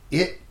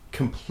 It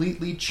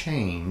completely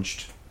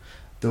changed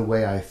the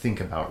way I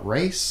think about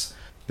race,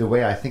 the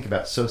way I think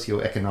about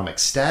socioeconomic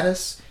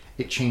status.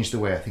 It changed the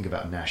way I think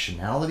about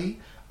nationality,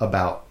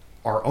 about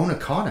our own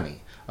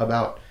economy,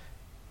 about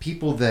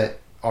people that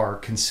are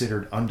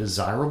considered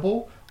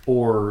undesirable,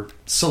 or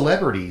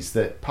celebrities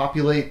that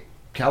populate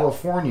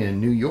California and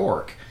New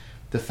York.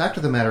 The fact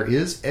of the matter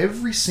is,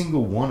 every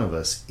single one of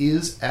us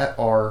is at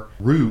our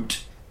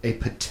root a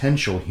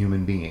potential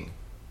human being.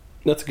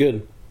 That's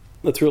good.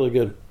 That's really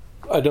good.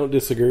 I don't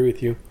disagree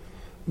with you.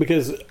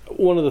 Because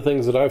one of the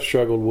things that I've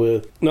struggled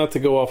with, not to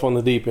go off on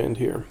the deep end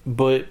here,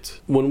 but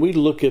when we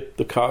look at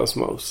the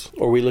cosmos,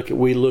 or we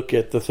look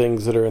at the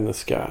things that are in the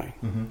sky,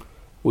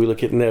 we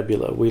look at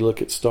nebula, we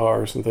look at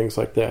stars and things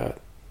like that,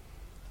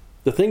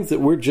 the things that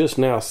we're just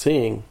now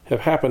seeing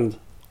have happened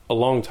a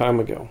long time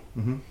ago.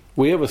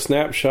 We have a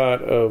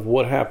snapshot of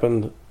what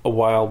happened a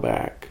while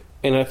back.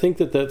 And I think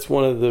that that's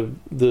one of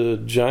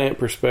the giant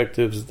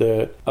perspectives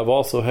that I've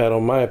also had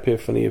on my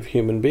epiphany of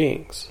human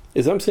beings,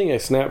 is I'm seeing a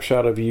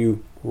snapshot of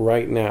you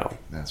right now.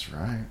 That's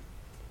right.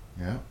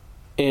 Yeah.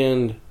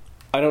 And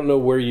I don't know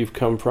where you've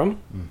come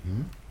from.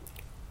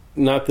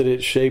 Not that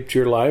it shaped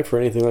your life or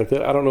anything like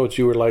that. I don't know what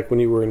you were like when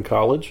you were in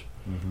college.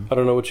 I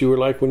don't know what you were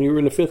like when you were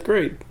in the 5th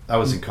grade. I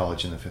was in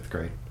college in the 5th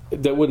grade.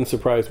 That wouldn't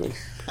surprise me.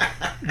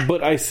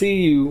 But I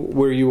see you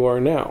where you are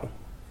now.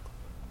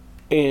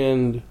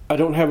 And I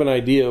don't have an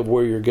idea of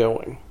where you're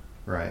going.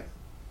 Right.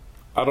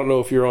 I don't know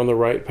if you're on the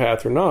right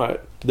path or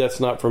not. That's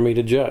not for me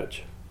to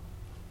judge.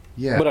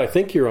 Yeah. But I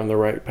think you're on the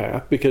right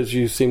path because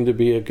you seem to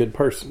be a good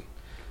person.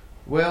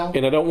 Well...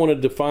 And I don't want to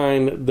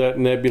define that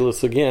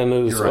nebulous again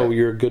as, You're right. oh,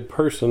 you're a good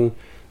person,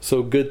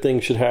 so good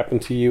things should happen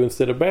to you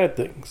instead of bad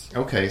things.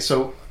 Okay,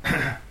 so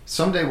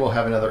someday we'll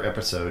have another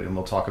episode and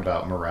we'll talk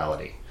about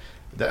morality.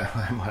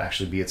 That might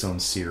actually be its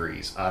own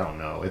series. I don't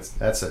know.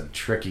 That's a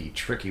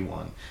tricky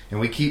one. And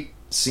we keep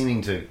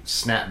seeming to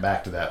snap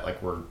back to that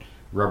like we're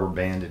rubber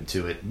banded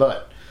to it.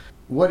 But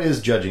what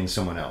is judging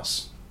someone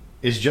else?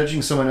 Is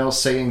judging someone else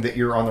saying that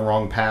you're on the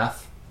wrong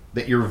path?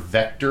 That your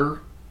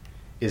vector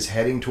is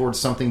heading towards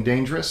something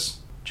dangerous?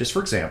 Just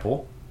for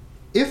example,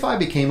 if I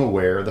became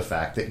aware of the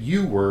fact that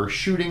you were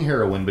shooting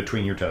heroin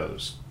between your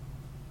toes,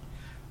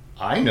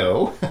 I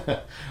know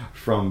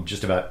from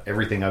just about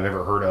everything I've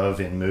ever heard of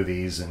in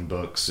movies and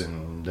books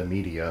and the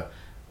media,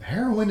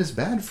 heroin is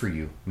bad for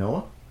you,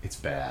 Noah. It's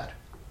bad.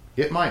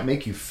 It might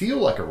make you feel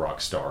like a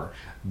rock star,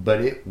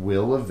 but it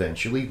will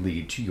eventually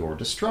lead to your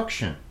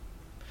destruction.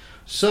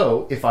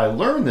 So, if I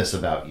learn this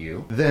about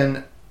you,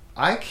 then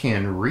I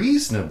can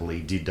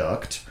reasonably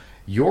deduct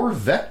your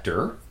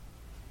vector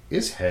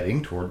is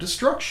heading toward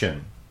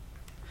destruction.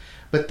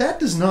 But that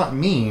does not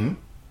mean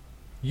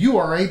you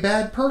are a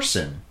bad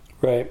person.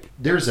 Right.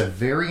 There's a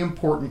very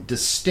important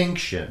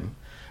distinction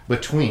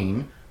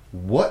between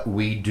what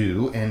we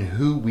do and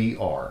who we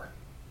are.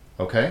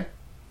 Okay?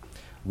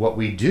 What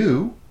we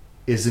do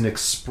is an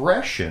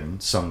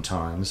expression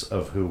sometimes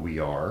of who we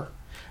are,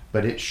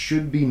 but it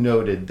should be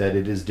noted that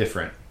it is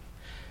different.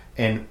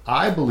 And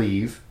I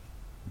believe,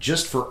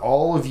 just for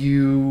all of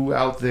you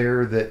out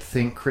there that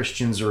think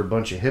Christians are a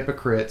bunch of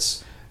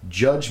hypocrites,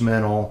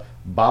 judgmental,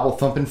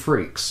 Bible-thumping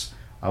freaks,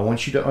 I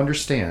want you to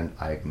understand,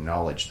 I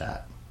acknowledge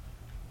that.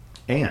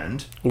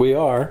 And we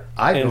are,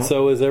 and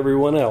so is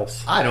everyone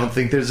else. I don't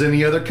think there's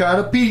any other kind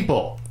of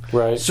people.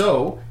 Right.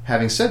 So,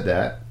 having said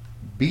that,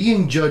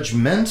 being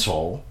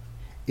judgmental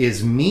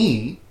is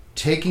me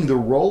taking the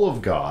role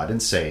of God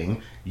and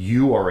saying,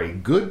 you are a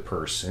good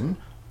person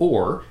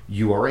or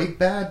you are a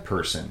bad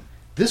person.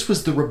 This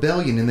was the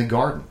rebellion in the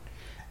garden.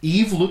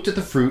 Eve looked at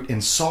the fruit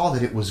and saw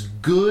that it was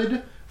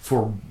good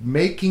for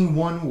making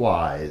one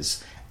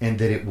wise and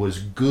that it was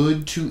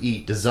good to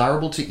eat,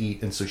 desirable to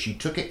eat, and so she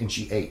took it and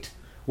she ate.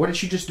 What did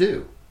she just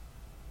do?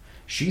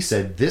 She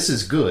said, this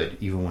is good,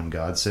 even when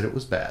God said it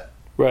was bad.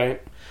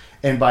 Right.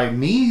 And by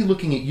me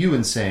looking at you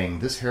and saying,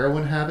 this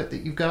heroin habit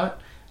that you've got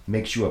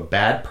makes you a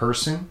bad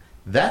person,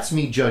 that's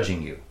me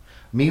judging you.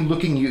 Me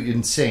looking at you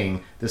and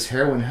saying, this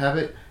heroin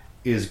habit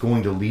is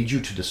going to lead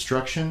you to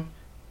destruction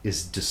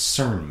is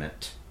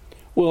discernment.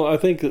 Well, I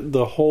think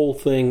the whole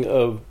thing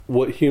of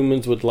what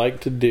humans would like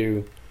to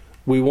do,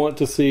 we want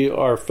to see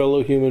our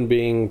fellow human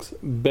beings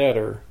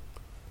better.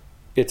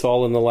 It's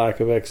all in the lack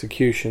of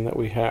execution that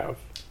we have.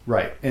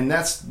 Right. And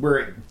that's where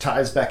it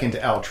ties back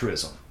into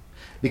altruism.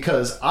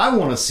 Because I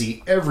want to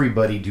see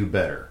everybody do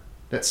better.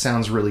 That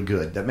sounds really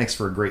good. That makes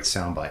for a great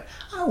soundbite.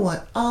 I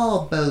want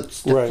all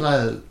boats to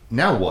float.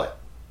 Now what?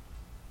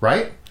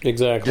 right?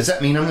 Exactly. Does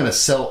that mean I'm going to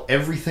sell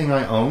everything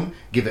I own,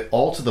 give it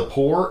all to the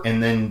poor,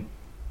 and then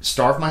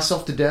starve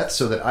myself to death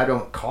so that I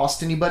don't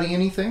cost anybody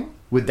anything?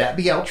 Would that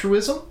be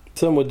altruism?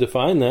 Some would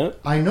define that.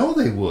 I know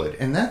they would,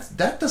 and that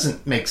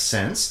doesn't make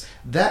sense.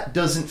 That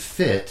doesn't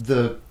fit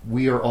the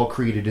we are all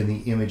created in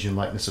the image and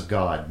likeness of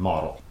God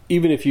model.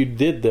 Even if you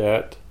did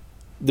that,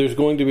 there's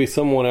going to be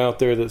someone out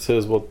there that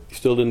says, well, you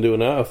still didn't do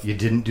enough. You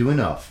didn't do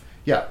enough.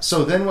 Yeah,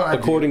 so then what I do...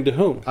 According to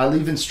whom? I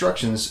leave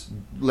instructions,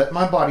 let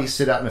my body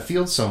sit out in a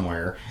field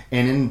somewhere,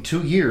 and in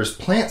 2 years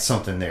plant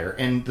something there,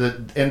 and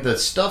the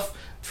stuff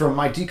from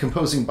my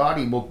decomposing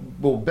body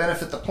will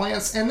benefit the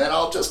plants, and then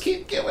I'll just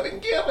keep giving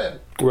and giving.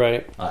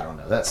 Right. I don't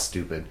know. That's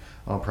stupid.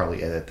 I'll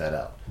probably edit that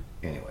out.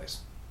 Anyways.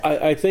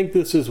 I think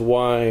this is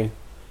why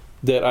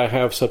that I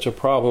have such a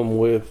problem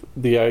with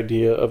the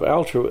idea of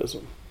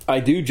altruism. I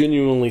do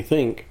genuinely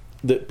think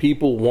that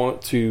people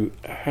want to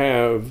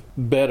have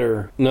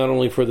better, not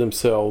only for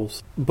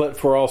themselves,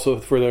 but also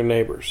for their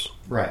neighbors.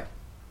 Right.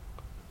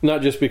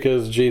 Not just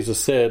because Jesus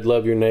said,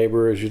 love your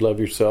neighbor as you love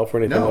yourself or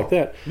anything like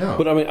that. No.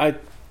 But I mean,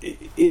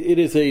 it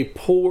is a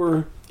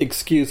poor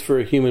excuse for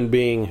a human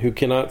being who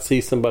cannot see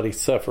somebody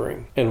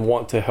suffering and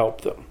want to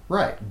help them.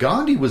 Right.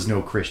 Gandhi was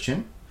no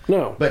Christian.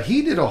 No. But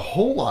he did a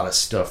whole lot of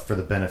stuff for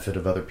the benefit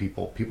of other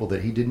people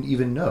that he didn't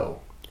even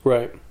know.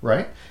 Right.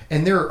 Right?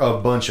 And there are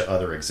a bunch of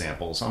other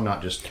examples. I'm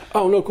not just...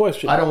 Oh, no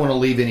question. I don't want to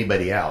leave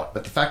anybody out.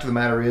 But the fact of the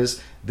matter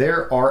is,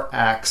 there are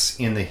acts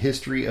in the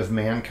history of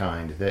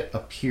mankind that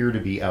appear to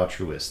be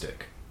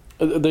altruistic.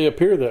 They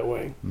appear that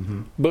way.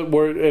 Mm-hmm. But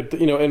we're at,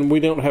 and we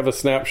don't have a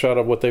snapshot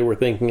of what they were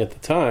thinking at the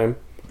time.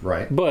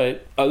 Right.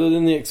 But other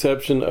than the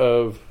exception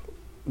of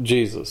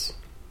Jesus,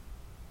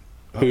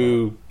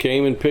 who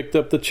came and picked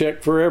up the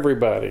check for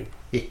everybody,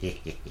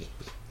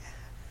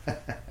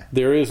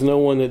 there is no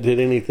one that did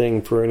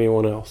anything for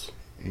anyone else.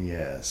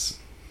 Yes.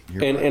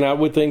 And I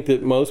would think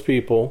that most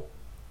people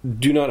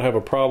do not have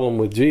a problem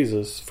with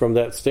Jesus from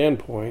that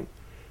standpoint.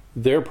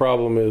 Their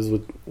problem is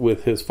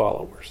with his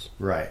followers.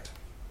 Right.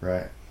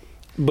 Right.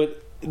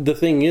 But the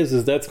thing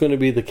is that's going to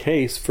be the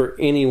case for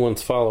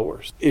anyone's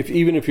followers.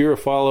 Even if you're a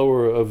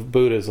follower of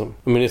Buddhism,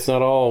 I mean, it's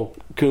not all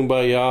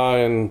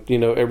kumbaya and,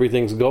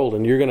 everything's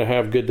golden. You're going to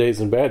have good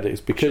days and bad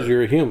days because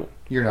you're a human.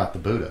 You're not the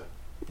Buddha.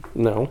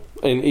 No.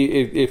 And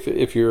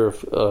if you're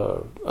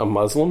a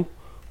Muslim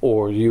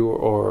or you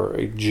are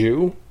a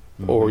Jew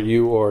or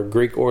you are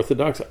Greek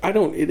Orthodox,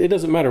 it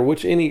doesn't matter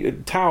any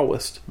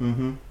Taoist.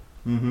 Mm-hmm.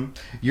 Mm-hmm.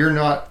 You're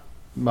not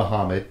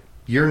Muhammad.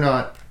 You're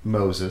not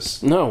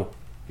Moses. No.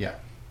 Yeah.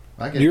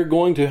 You're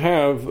going to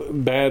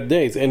have bad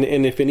days. And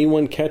if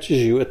anyone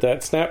catches you at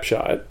that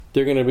snapshot,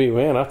 they're going to be,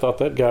 man, I thought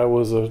that guy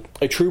was a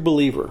true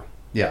believer.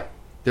 Yeah.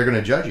 They're going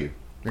to judge you.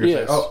 They're going to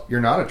Yes. say, oh, you're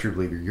not a true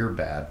believer. You're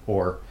bad.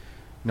 Or,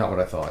 not what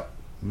I thought.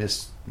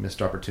 Missed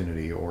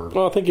opportunity. Or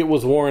Well, I think it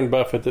was Warren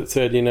Buffett that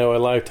said, a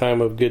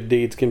lifetime of good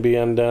deeds can be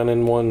undone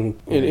in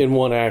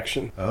one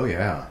action. Oh,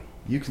 yeah.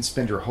 You can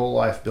spend your whole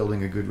life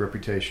building a good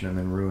reputation and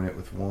then ruin it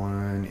with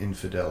one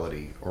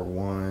infidelity or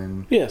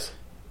one... Yes.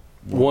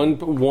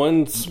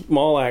 One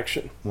small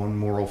action. One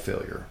moral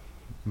failure.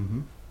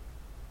 Mm-hmm.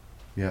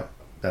 Yeah.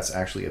 That's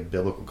actually a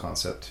biblical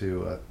concept,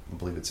 too. I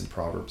believe it's in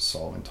Proverbs.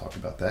 Solomon talked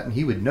about that. And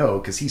he would know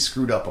because he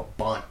screwed up a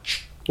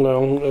bunch.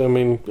 Well, I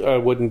mean, I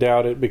wouldn't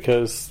doubt it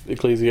because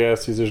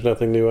Ecclesiastes, there's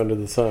nothing new under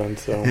the sun.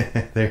 So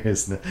there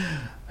is no...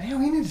 Man,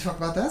 we need to talk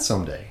about that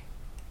someday.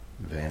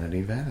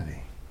 Vanity,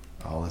 vanity.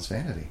 All is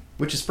vanity.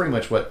 Which is pretty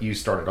much what you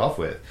started off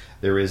with.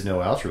 There is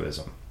no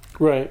altruism.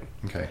 Right.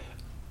 Okay.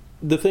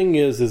 The thing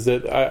is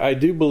that I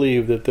do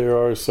believe that there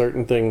are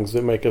certain things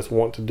that make us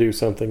want to do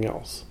something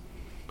else.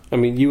 I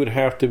mean, you would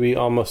have to be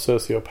almost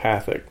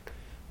sociopathic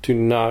to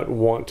not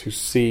want to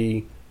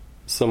see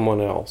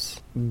someone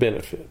else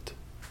benefit.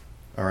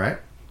 All right.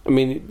 I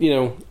mean,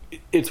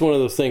 it's one of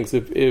those things.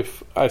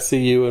 If I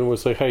see you and we'll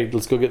say, hey,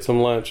 let's go get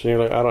some lunch, and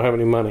you're like, I don't have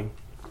any money.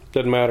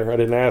 Doesn't matter. I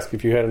didn't ask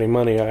if you had any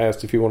money. I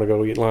asked if you want to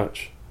go eat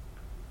lunch.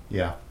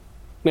 Yeah.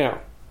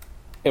 Now,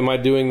 am I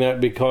doing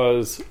that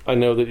because I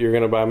know that you're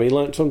going to buy me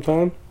lunch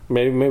sometime?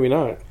 Maybe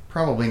not.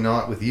 Probably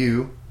not with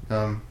you.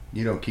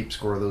 You don't keep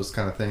score of those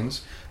kind of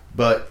things.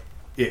 But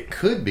it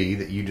could be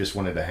that you just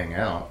wanted to hang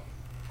out.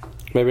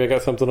 Maybe I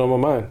got something on my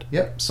mind.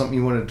 Yep, something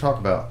you wanted to talk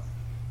about.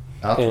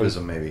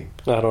 Altruism, maybe.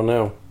 I don't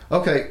know.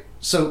 Okay,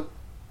 so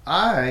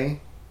I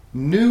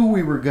knew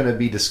we were going to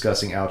be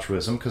discussing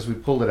altruism because we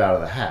pulled it out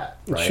of the hat,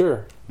 right?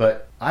 Sure.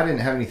 But I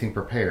didn't have anything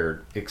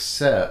prepared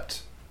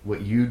except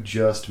what you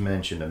just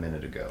mentioned a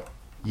minute ago.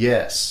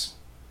 Yes,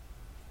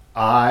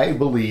 I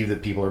believe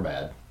that people are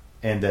bad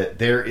and that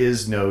there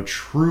is no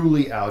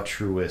truly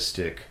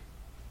altruistic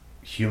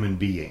human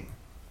being.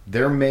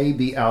 There may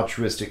be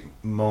altruistic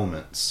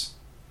moments.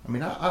 I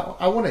mean,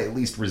 I want to at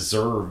least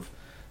reserve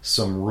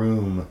some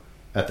room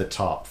at the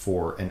top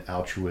for an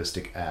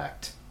altruistic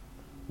act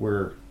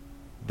where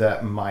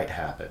that might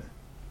happen.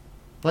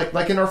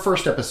 Like in our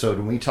first episode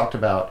when we talked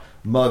about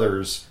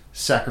mothers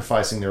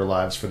sacrificing their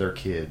lives for their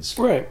kids.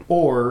 Right.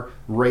 Or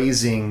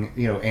raising,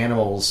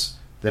 animals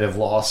that have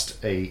lost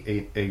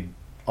a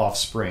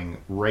offspring,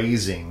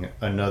 raising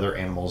another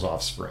animal's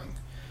offspring.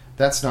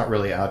 that's not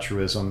really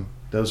altruism.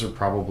 Those are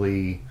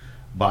probably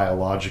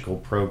biological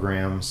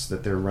programs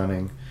that they're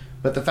running.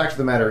 But the fact of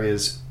the matter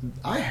is,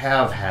 I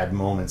have had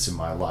moments in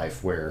my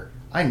life where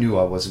I knew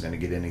I wasn't going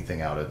to get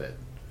anything out of it.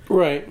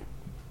 Right.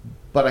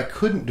 But I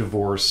couldn't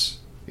divorce,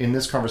 in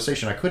this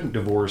conversation, I couldn't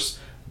divorce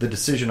the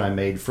decision I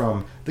made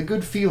from the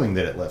good feeling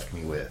that it left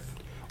me with.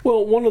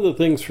 Well, one of the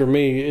things for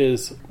me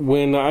is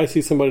when I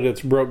see somebody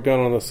that's broke down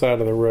on the side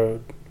of the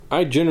road,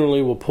 I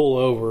generally will pull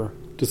over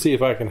to see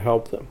if I can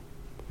help them.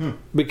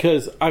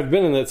 Because I've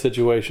been in that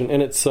situation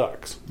and it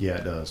sucks. Yeah,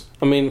 it does.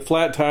 I mean,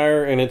 flat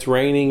tire and it's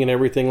raining and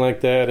everything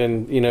like that,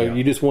 and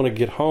you just want to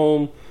get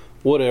home,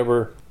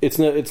 whatever. It's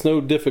no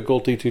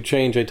difficulty to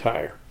change a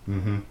tire.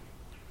 Mm-hmm.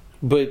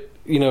 But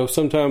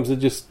sometimes it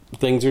just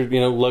things are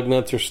lug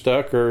nuts are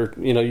stuck, or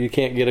you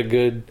can't get a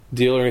good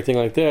deal or anything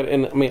like that.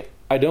 And I mean,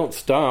 I don't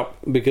stop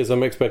because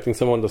I'm expecting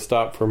someone to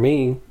stop for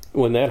me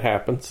when that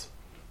happens.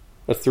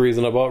 That's the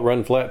reason I bought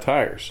run flat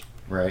tires.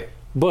 Right.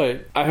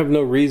 But I have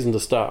no reason to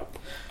stop.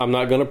 I'm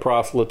not going to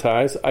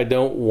proselytize. I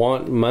don't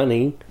want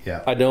money.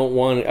 Yeah. I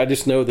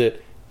just know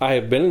that I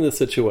have been in this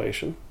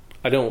situation.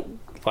 I don't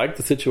like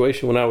the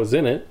situation when I was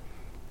in it.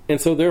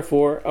 And so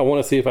therefore, I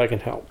want to see if I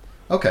can help.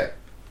 Okay.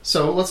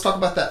 So let's talk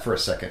about that for a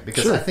second,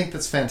 because Sure. I think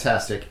that's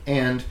fantastic.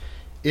 And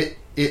it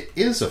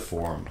is a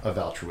form of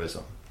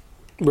altruism.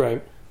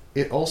 Right.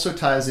 It also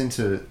ties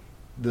into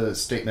the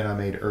statement I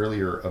made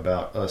earlier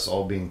about us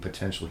all being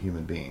potential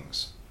human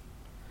beings.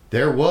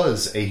 There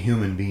was a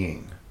human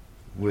being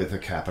with a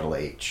capital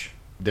H.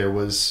 There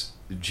was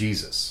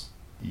Jesus,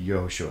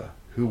 Yahushua,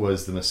 who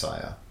was the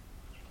Messiah,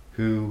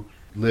 who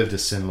lived a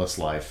sinless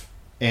life,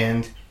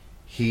 and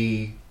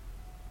he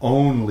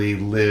only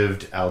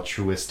lived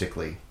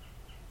altruistically.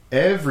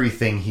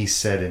 Everything he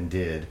said and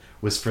did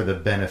was for the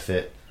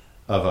benefit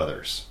of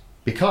others.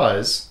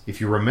 Because,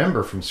 if you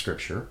remember from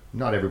Scripture,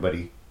 not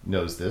everybody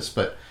knows this,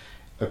 but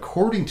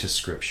according to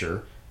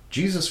Scripture,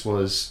 Jesus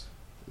was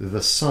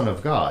the Son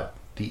of God,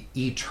 the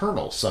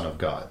eternal Son of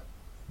God,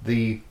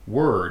 the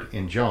Word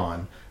in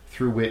John,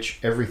 through which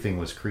everything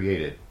was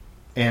created.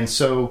 And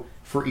so,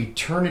 for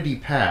eternity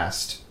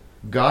past,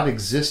 God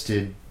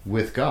existed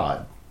with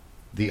God,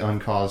 the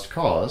uncaused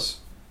cause,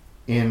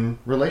 in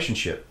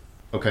relationship.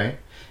 Okay?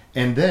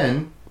 And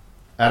then,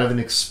 out of an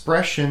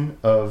expression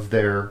of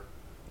their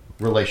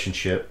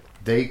relationship,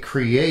 they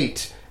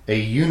create a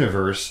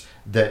universe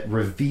that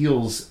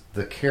reveals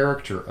the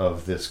character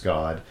of this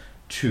God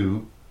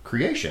to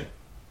creation.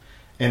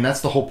 And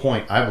that's the whole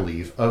point, I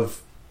believe,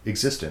 of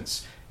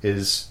existence,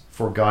 is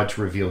for God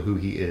to reveal who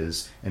he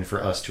is and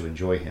for us to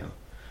enjoy him,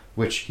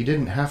 which he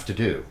didn't have to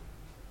do.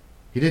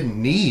 He didn't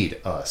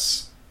need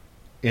us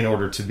in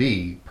order to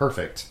be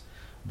perfect,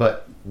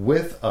 but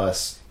with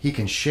us, he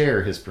can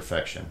share his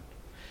perfection.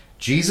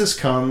 Jesus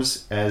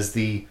comes as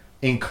the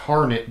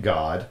incarnate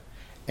God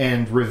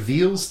and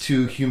reveals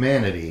to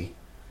humanity,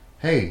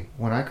 hey,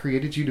 when I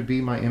created you to be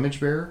my image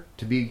bearer,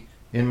 to be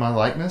in my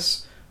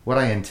likeness, what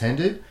I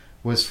intended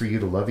was for you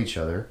to love each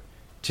other,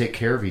 take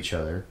care of each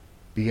other,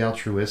 be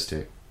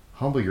altruistic,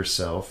 humble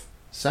yourself,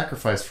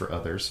 sacrifice for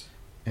others,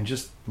 and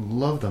just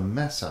love the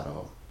mess out of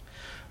them.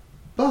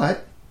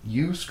 But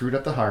you screwed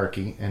up the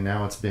hierarchy, and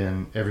now it's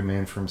been every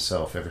man for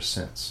himself ever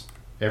since.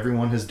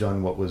 Everyone has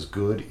done what was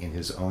good in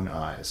his own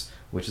eyes,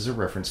 which is a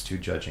reference to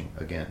judging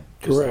again,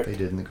 just like they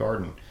did in the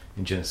garden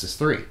in Genesis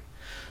 3.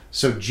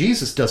 So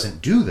Jesus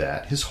doesn't do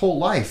that. His whole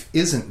life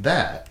isn't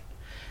that.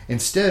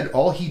 Instead,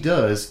 all he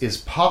does is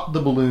pop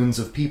the balloons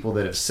of people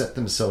that have set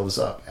themselves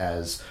up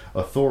as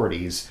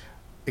authorities,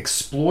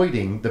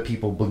 exploiting the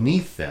people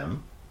beneath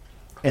them,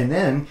 and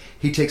then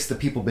he takes the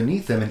people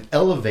beneath them and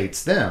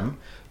elevates them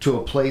to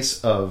a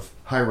place of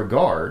high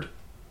regard.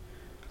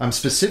 I'm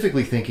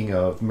specifically thinking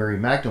of Mary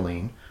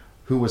Magdalene,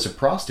 who was a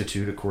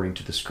prostitute according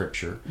to the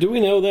scripture. Do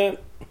we know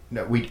that?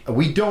 No,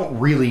 we don't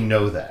really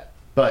know that,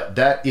 but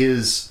that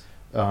is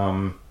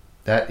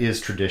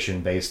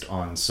tradition based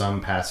on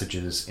some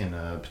passages in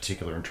a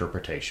particular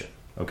interpretation.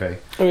 Okay.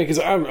 I mean, because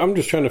I'm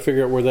just trying to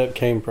figure out where that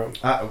came from.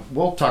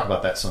 We'll talk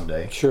about that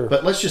someday. Sure.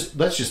 But let's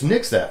just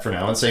nix that for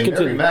now and say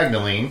Mary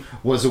Magdalene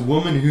was a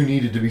woman who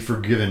needed to be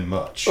forgiven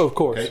much. Of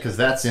course. Okay? Because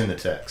that's in the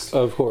text.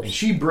 Of course. And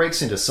she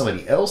breaks into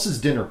somebody else's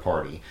dinner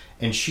party,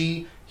 and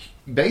she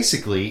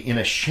basically, in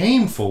a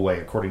shameful way,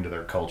 according to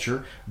their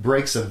culture,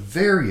 breaks a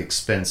very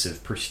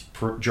expensive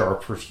jar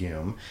of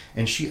perfume,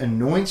 and she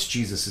anoints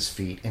Jesus'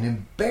 feet and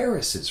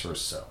embarrasses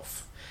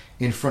herself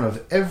in front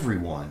of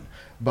everyone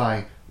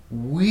by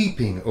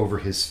weeping over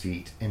his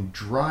feet and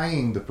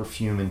drying the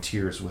perfume and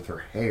tears with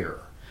her hair.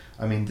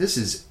 I mean, this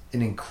is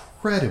an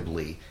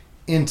incredibly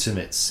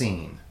intimate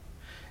scene.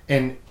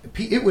 And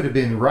it would have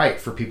been right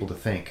for people to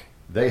think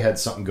they had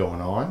something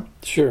going on.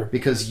 Sure.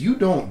 Because you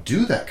don't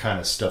do that kind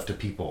of stuff to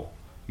people,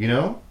 you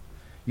know?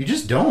 You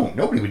just don't.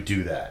 Nobody would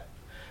do that.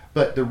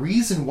 But the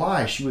reason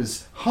why she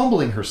was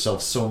humbling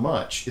herself so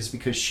much is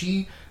because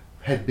she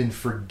had been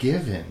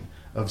forgiven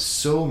of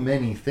so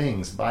many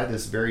things by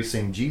this very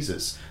same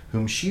Jesus,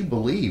 whom she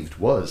believed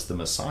was the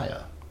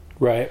Messiah.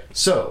 Right.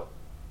 So,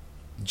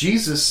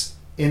 Jesus,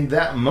 in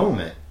that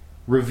moment,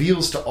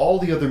 reveals to all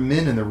the other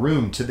men in the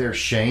room, to their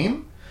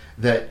shame,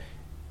 that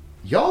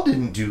you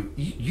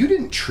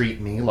didn't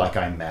treat me like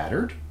I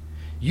mattered.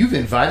 You've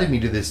invited me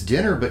to this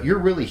dinner, but you're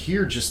really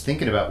here just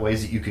thinking about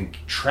ways that you can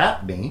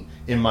trap me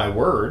in my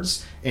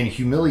words and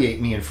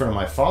humiliate me in front of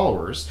my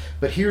followers.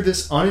 But here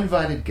this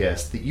uninvited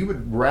guest that you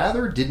would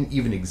rather didn't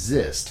even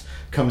exist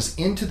comes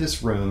into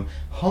this room,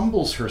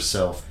 humbles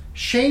herself,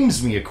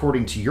 shames me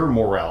according to your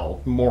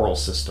moral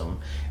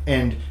system,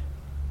 and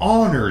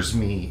honors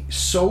me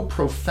so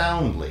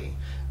profoundly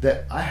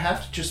that I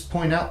have to just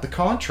point out the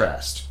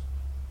contrast.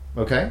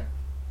 Okay?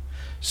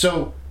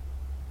 So,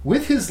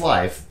 with his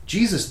life,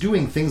 Jesus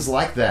doing things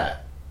like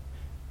that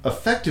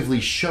effectively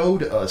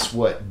showed us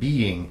what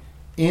being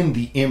in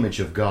the image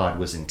of God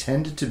was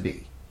intended to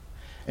be.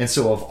 And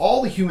so of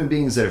all the human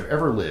beings that have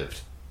ever lived,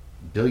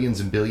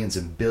 billions and billions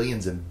and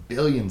billions and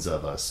billions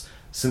of us,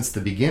 since the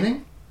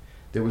beginning,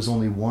 there was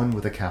only one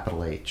with a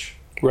capital H.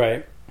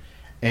 Right.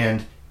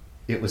 And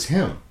it was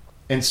him.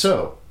 And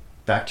so,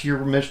 back to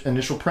your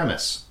initial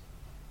premise.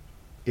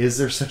 Is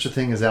there such a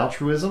thing as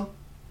altruism?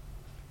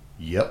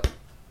 Yep.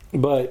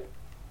 But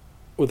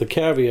with a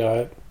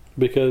caveat,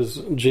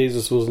 because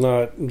Jesus was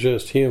not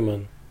just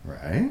human.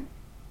 Right.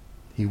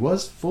 He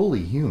was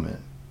fully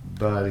human,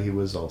 but he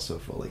was also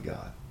fully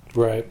God.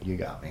 Right. You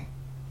got me.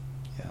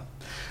 Yeah.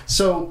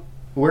 So,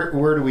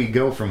 where do we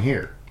go from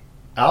here?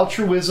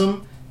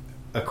 Altruism,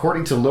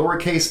 according to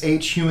lowercase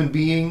h human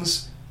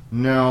beings?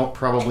 No,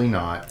 probably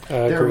not.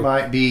 There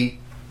might be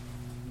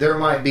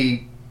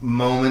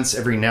moments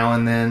every now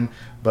and then,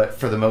 but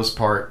for the most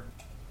part,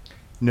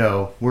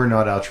 no, we're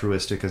not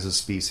altruistic as a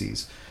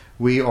species.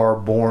 We are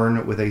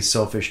born with a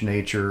selfish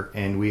nature,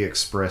 and we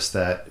express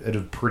that at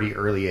a pretty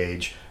early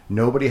age.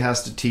 Nobody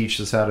has to teach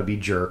us how to be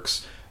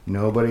jerks.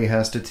 Nobody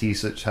has to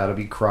teach us how to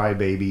be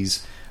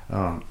crybabies.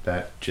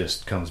 That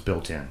just comes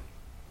built in.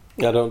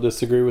 I don't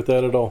disagree with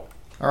that at all.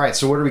 All right,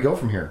 so where do we go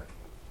from here?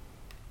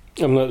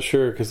 I'm not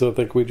sure, because I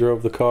think we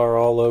drove the car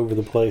all over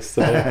the place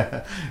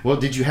today. Well,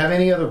 did you have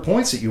any other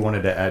points that you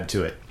wanted to add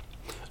to it?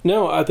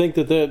 No, I think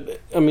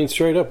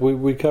straight up,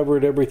 we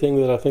covered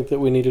everything that I think that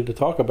we needed to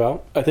talk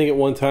about. I think at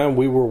one time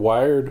we were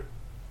wired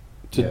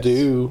to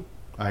do...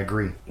 I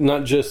agree.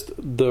 Not just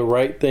the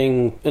right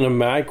thing in a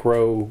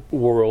micro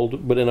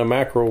world, but in a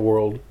macro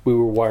world, we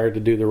were wired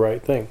to do the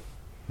right thing.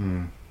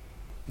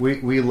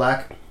 We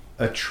lack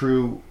a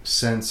true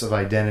sense of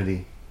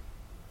identity.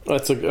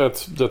 That's a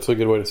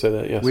good way to say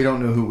that, yes. We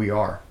don't know who we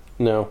are.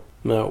 No,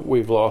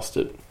 we've lost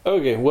it.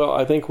 Okay, well,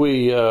 I think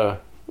we...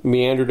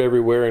 meandered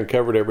everywhere and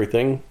covered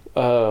everything.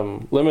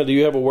 Lemma, do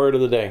you have a word of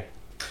the day?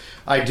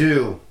 I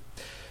do.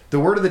 The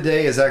word of the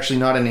day is actually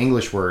not an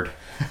English word.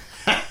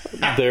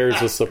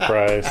 There's a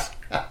surprise.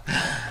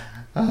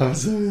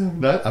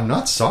 I'm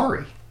not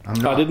sorry.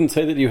 I didn't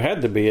say that you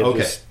had to be.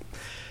 Okay.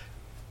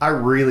 I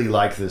really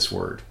like this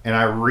word, and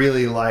I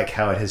really like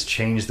how it has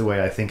changed the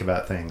way I think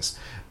about things.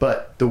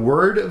 But the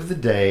word of the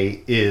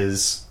day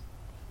is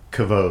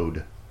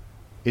kavod.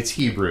 It's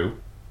Hebrew.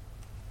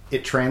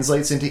 It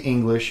translates into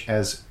English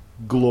as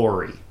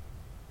glory.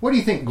 What do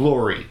you think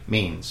glory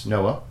means,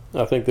 Noah?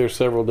 I think there's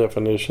several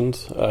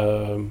definitions.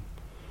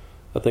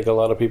 I think a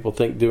lot of people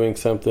think doing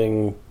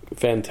something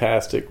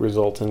fantastic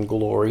results in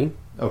glory.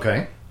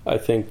 Okay. I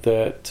think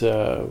that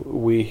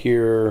we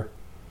hear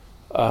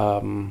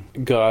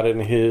God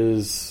and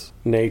His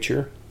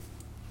nature.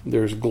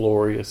 There's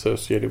glory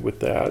associated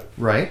with that.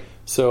 Right.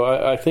 So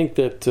I think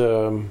that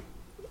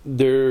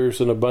there's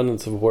an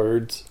abundance of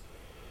words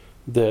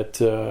that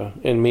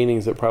and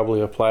meanings that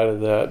probably apply to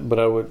that.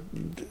 But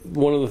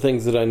one of the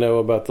things that I know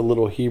about the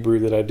little Hebrew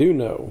that I do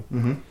know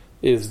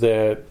is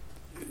that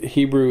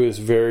Hebrew is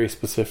very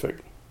specific.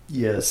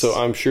 Yes. So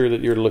I'm sure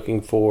that you're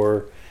looking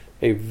for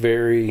a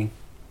very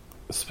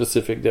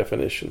specific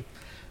definition.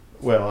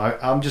 Well,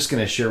 I'm just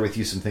going to share with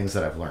you some things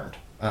that I've learned.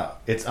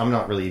 I'm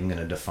not really even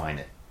going to define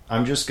it.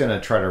 I'm just going to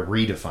try to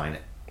redefine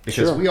it.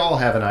 Because we all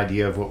have an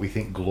idea of what we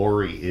think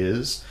glory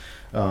is,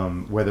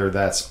 whether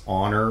that's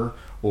honor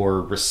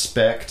or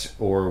respect,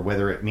 or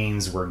whether it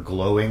means we're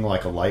glowing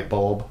like a light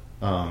bulb.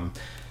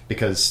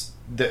 Because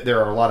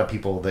there are a lot of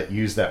people that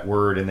use that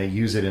word, and they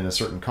use it in a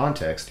certain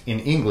context. In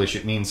English,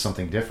 it means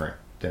something different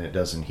than it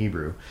does in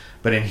Hebrew.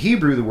 But in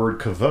Hebrew, the word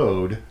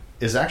kavod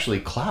is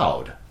actually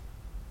cloud.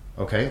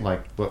 Okay?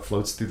 Like what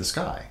floats through the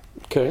sky.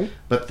 Okay.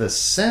 But the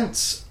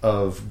sense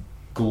of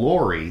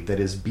glory that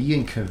is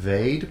being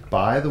conveyed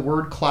by the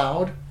word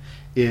cloud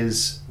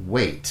is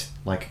weight,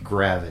 like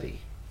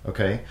gravity.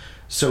 Okay?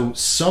 So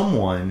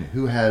someone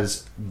who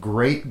has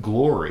great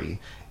glory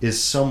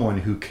is someone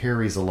who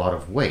carries a lot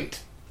of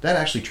weight. That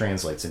actually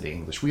translates into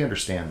English. We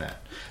understand that.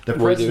 The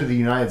President of the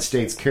United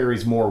States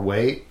carries more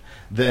weight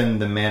than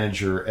the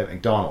manager at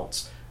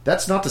McDonald's.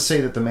 That's not to say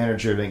that the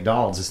manager at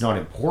McDonald's is not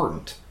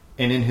important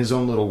and in his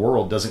own little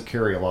world doesn't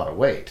carry a lot of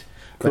weight.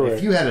 But Correct.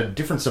 If you had a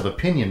difference of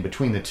opinion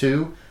between the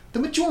two, the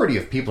majority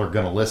of people are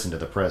going to listen to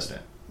the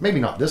president. Maybe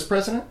not this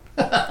president.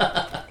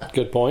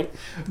 Good point.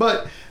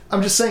 But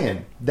I'm just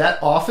saying,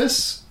 that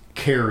office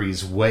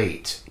carries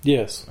weight.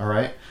 Yes. All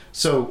right?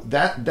 So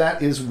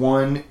that is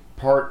one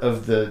part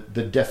of the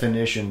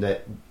definition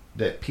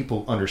that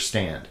people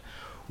understand.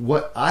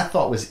 What I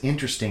thought was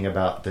interesting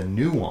about the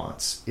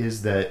nuance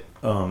is that,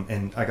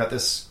 and I got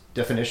this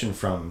definition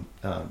from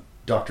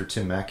Dr.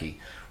 Tim Mackey,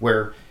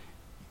 where,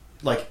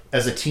 like,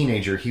 as a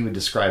teenager, he would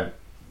describe,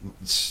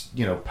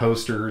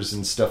 posters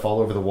and stuff all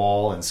over the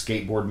wall and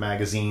skateboard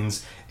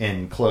magazines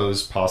and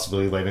clothes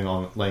possibly laying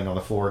on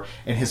the floor.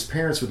 And his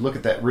parents would look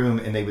at that room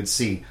and they would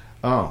see,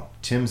 oh,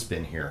 Tim's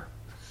been here.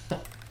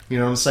 You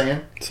know what I'm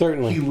saying?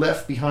 Certainly. He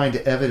left behind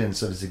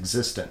evidence of his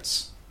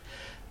existence.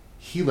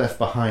 He left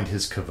behind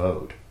his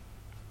kavod.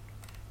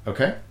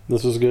 Okay?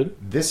 This is good.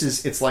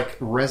 It's like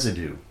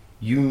residue.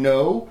 You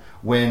know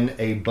when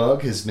a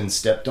bug has been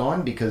stepped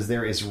on because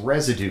there is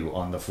residue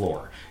on the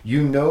floor.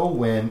 You know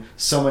when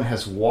someone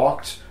has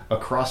walked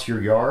across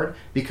your yard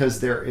because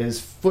there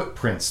is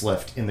footprints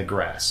left in the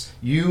grass.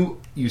 You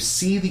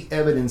see the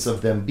evidence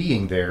of them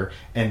being there,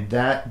 and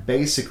that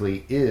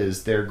basically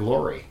is their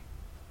glory.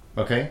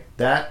 Okay?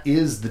 That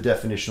is the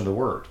definition of the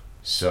word.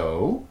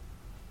 So,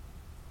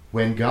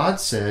 when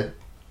God said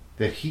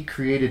that He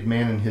created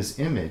man in His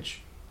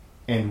image,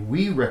 and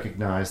we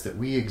recognize that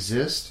we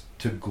exist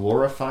to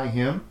glorify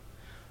Him,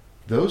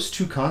 those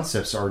two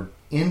concepts are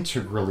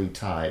integrally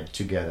tied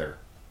together.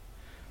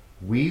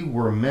 We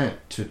were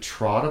meant to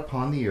trot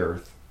upon the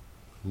earth,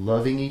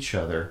 loving each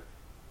other,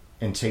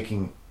 and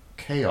taking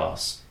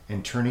chaos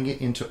and turning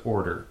it into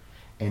order.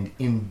 And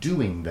in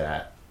doing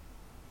that,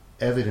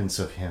 evidence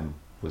of Him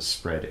was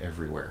spread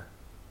everywhere.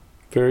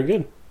 Very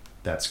good.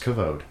 That's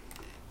kavod.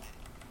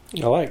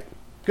 I like.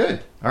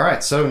 Good. All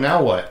right, so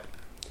now what?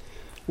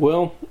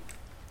 Well,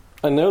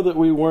 I know that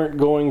we weren't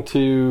going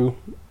to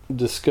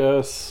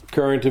discuss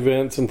current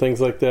events and things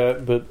like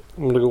that, but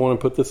I'm going to go on and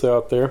put this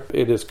out there.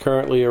 It is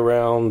currently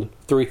around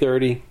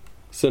 3:30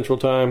 Central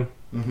Time.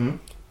 Mm-hmm.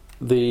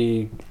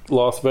 The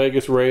Las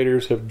Vegas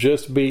Raiders have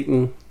just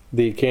beaten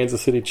the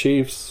Kansas City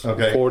Chiefs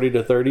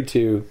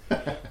 40-32.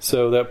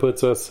 So that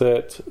puts us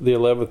at the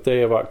 11th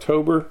day of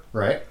October.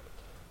 Right.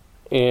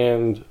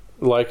 And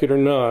like it or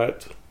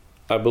not,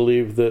 I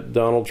believe that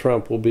Donald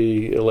Trump will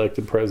be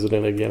elected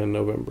president again in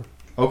November.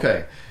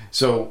 Okay.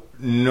 So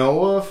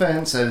Noah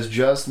Fence has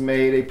just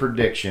made a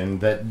prediction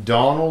that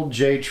Donald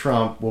J.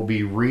 Trump will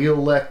be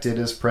reelected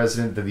as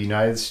president of the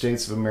United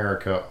States of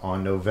America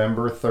on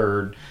November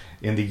 3rd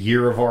in the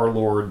year of our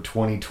Lord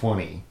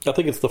 2020. I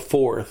think it's the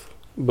 4th,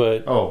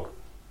 but oh,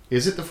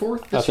 is it the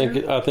 4th this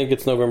year? I think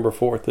it's November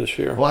 4th this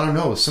year. Well, I don't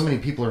know. So many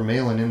people are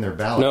mailing in their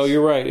ballots. No,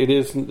 you're right. It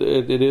is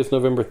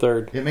November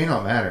 3rd. It may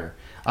not matter.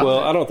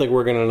 I don't think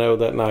we're going to know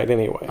that night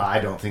anyway.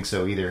 I don't think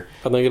so either.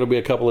 I think it'll be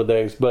a couple of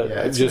days, but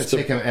yeah, it's going to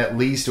take him at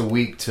least a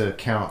week to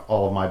count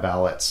all of my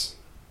ballots.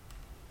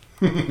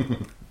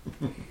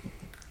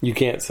 You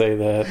can't say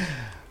that.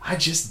 I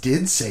just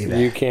did say that.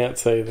 You can't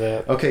say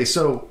that. Okay,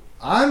 so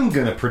I'm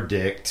going to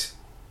predict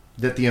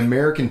that the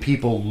American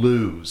people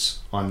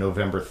lose on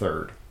November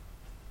 3rd.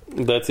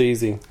 That's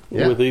easy.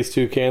 Yeah. With these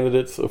two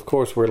candidates, of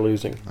course we're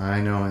losing. I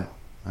know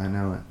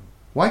it.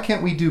 Why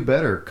can't we do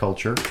better,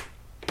 culture?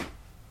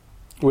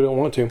 We don't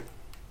want to.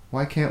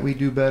 Why can't we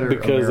do better,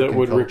 because American it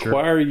would culture?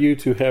 require you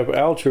to have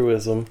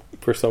altruism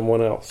for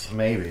someone else.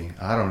 Maybe.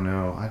 I don't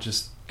know.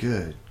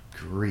 Good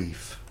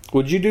grief.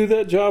 Would you do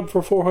that job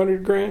for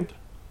 $400,000?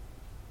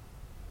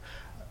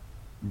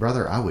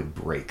 Brother, I would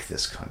break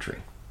this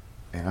country.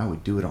 And I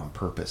would do it on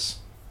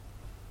purpose.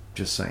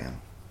 Just saying.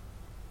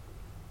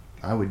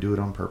 I would do it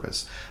on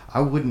purpose.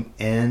 I wouldn't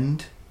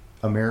end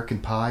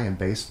American Pie and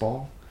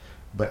baseball,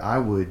 but I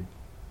would.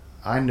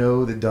 I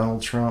know that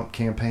Donald Trump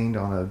campaigned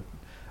on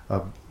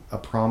a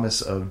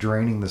promise of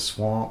draining the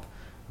swamp,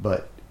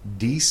 but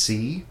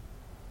DC,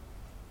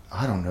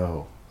 I don't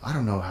know. I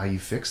don't know how you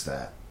fix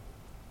that.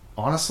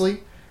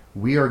 Honestly,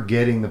 we are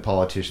getting the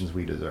politicians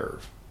we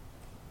deserve.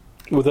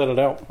 Without a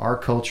doubt. Our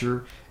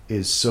culture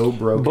is so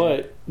broken.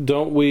 But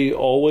don't we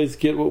always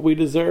get what we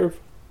deserve?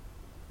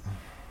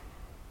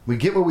 We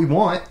get what we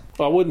want.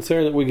 I wouldn't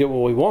say that we get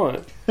what we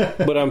want.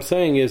 But I'm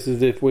saying is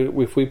if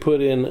we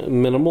put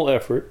in minimal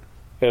effort,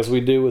 as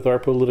we do with our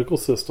political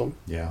system,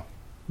 yeah,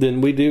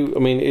 then we do. I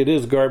mean, it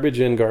is garbage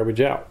in,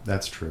 garbage out.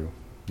 That's true.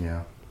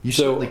 Yeah. You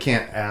certainly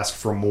can't ask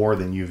for more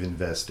than you've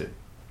invested.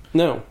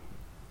 No.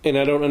 And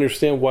I don't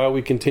understand why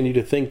we continue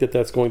to think that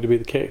that's going to be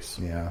the case.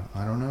 Yeah,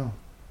 I don't know.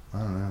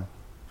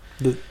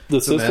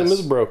 The system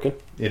is broken.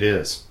 It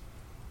is.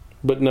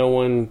 But no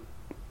one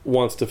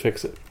wants to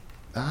fix it.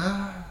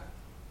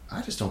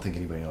 I just don't think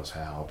anybody knows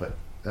how, but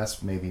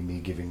that's maybe me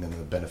giving them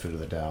the benefit of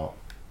the doubt.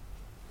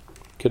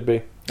 Could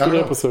be. Good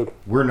episode.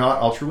 We're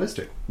not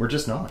altruistic. We're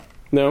just not.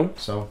 No.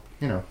 So,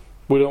 We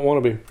don't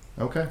want to be.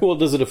 Okay. Well,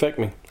 does it affect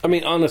me? I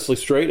mean, honestly,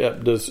 straight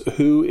up,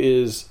 who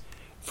is,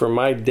 for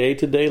my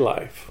day-to-day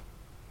life,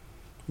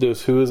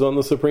 who is on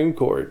the Supreme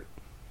Court,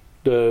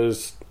 who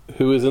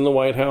is in the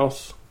White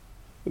House,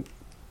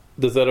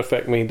 does that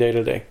affect me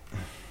day-to-day?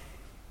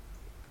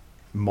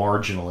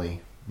 Marginally,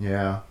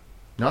 yeah.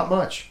 Not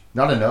much.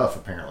 Not enough,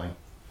 apparently.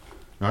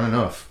 Not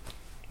enough.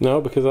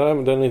 No, because I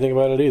haven't done anything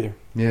about it either.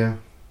 Yeah.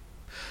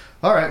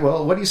 All right,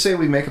 well, what do you say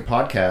we make a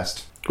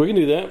podcast? We can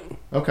do that.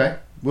 Okay.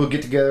 we'll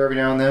get together every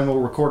now and then. We'll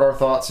record our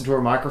thoughts into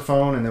our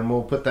microphone, and then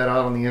we'll put that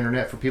out on the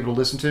internet for people to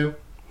listen to.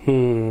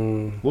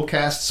 We'll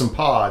cast some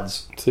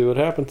pods. See what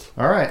happens.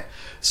 All right.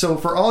 So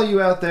for all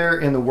you out there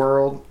in the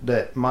world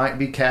that might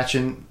be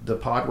catching the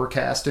pod we're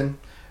casting,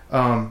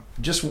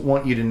 just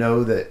want you to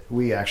know that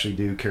we actually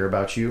do care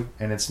about you.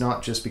 And it's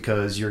not just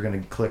because you're going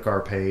to click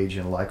our page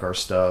and like our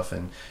stuff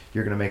and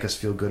you're going to make us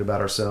feel good about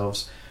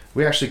ourselves.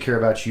 We actually care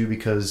about you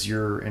because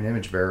you're an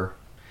image bearer.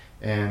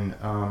 And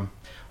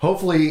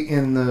hopefully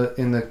in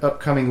the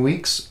upcoming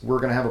weeks, we're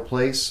going to have a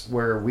place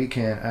where we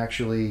can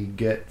actually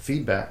get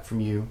feedback from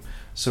you.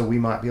 So we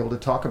might be able to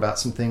talk about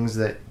some things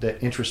that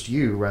interest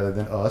you rather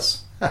than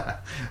us.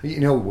 You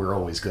know, we're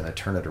always going to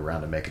turn it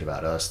around and make it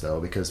about us, though,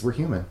 because we're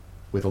human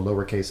with a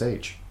lowercase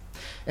h.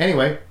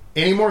 Anyway,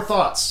 any more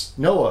thoughts?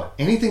 Noah,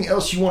 anything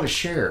else you want to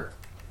share?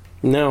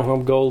 No,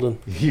 I'm golden.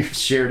 You've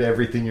shared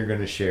everything you're going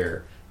to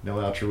share.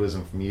 No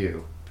altruism from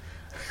you.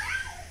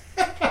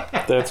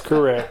 That's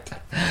correct.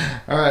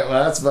 All right,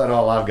 well, that's about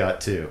all I've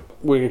got, too.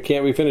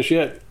 Can't we finish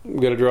yet?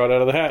 We've got to draw it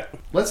out of the hat.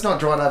 Let's not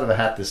draw it out of a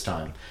hat this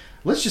time.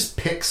 Let's just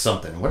pick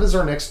something. What is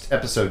our next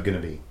episode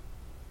going to be?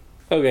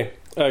 Okay,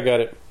 I got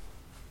it.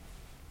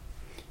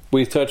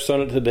 We touched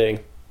on it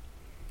today.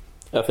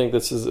 I think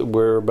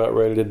we're about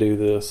ready to do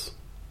this.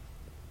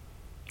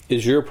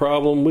 Is your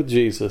problem with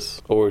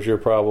Jesus, or is your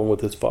problem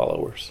with his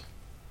followers?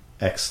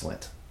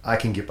 Excellent. I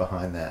can get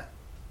behind that.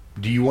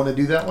 Do you want to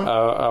do that one?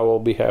 I will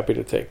be happy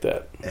to take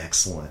that.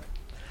 Excellent.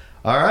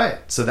 All right,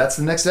 so that's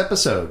the next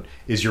episode.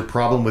 Is your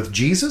problem with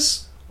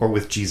Jesus or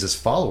with Jesus'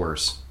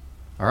 followers?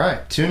 All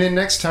right, tune in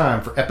next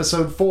time for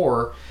episode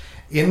 4.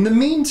 In the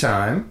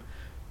meantime,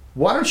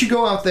 why don't you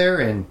go out there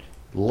and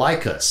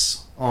like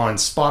us on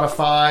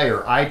Spotify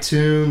or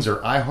iTunes or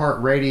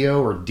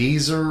iHeartRadio or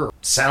Deezer or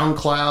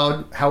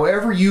SoundCloud,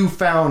 however you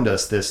found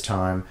us this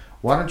time.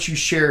 Why don't you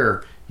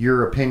share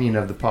your opinion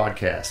of the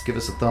podcast? Give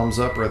us a thumbs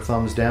up or a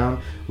thumbs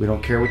down. We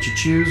don't care what you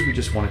choose. We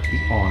just want it to be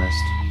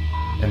honest.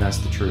 And that's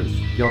the truth.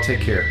 Y'all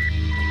take care.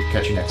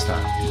 Catch you next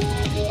time.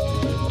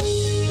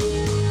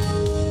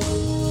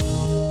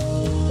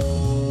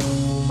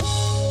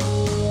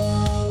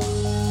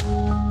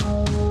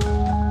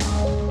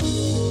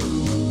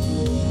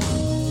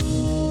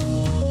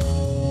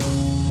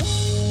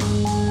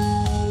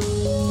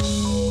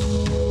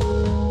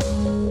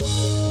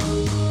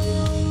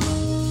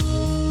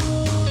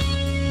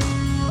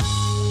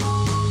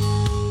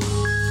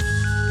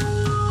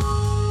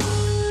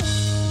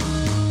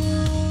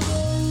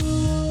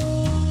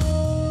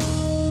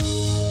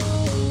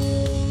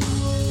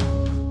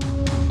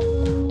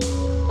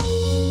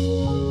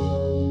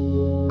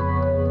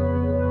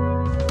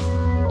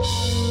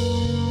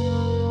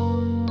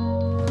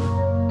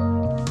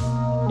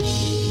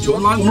 To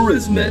unlock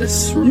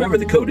Marismas, remember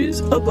the code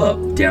is up,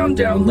 up, down,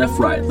 down, left,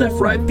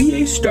 right,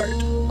 BA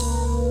start.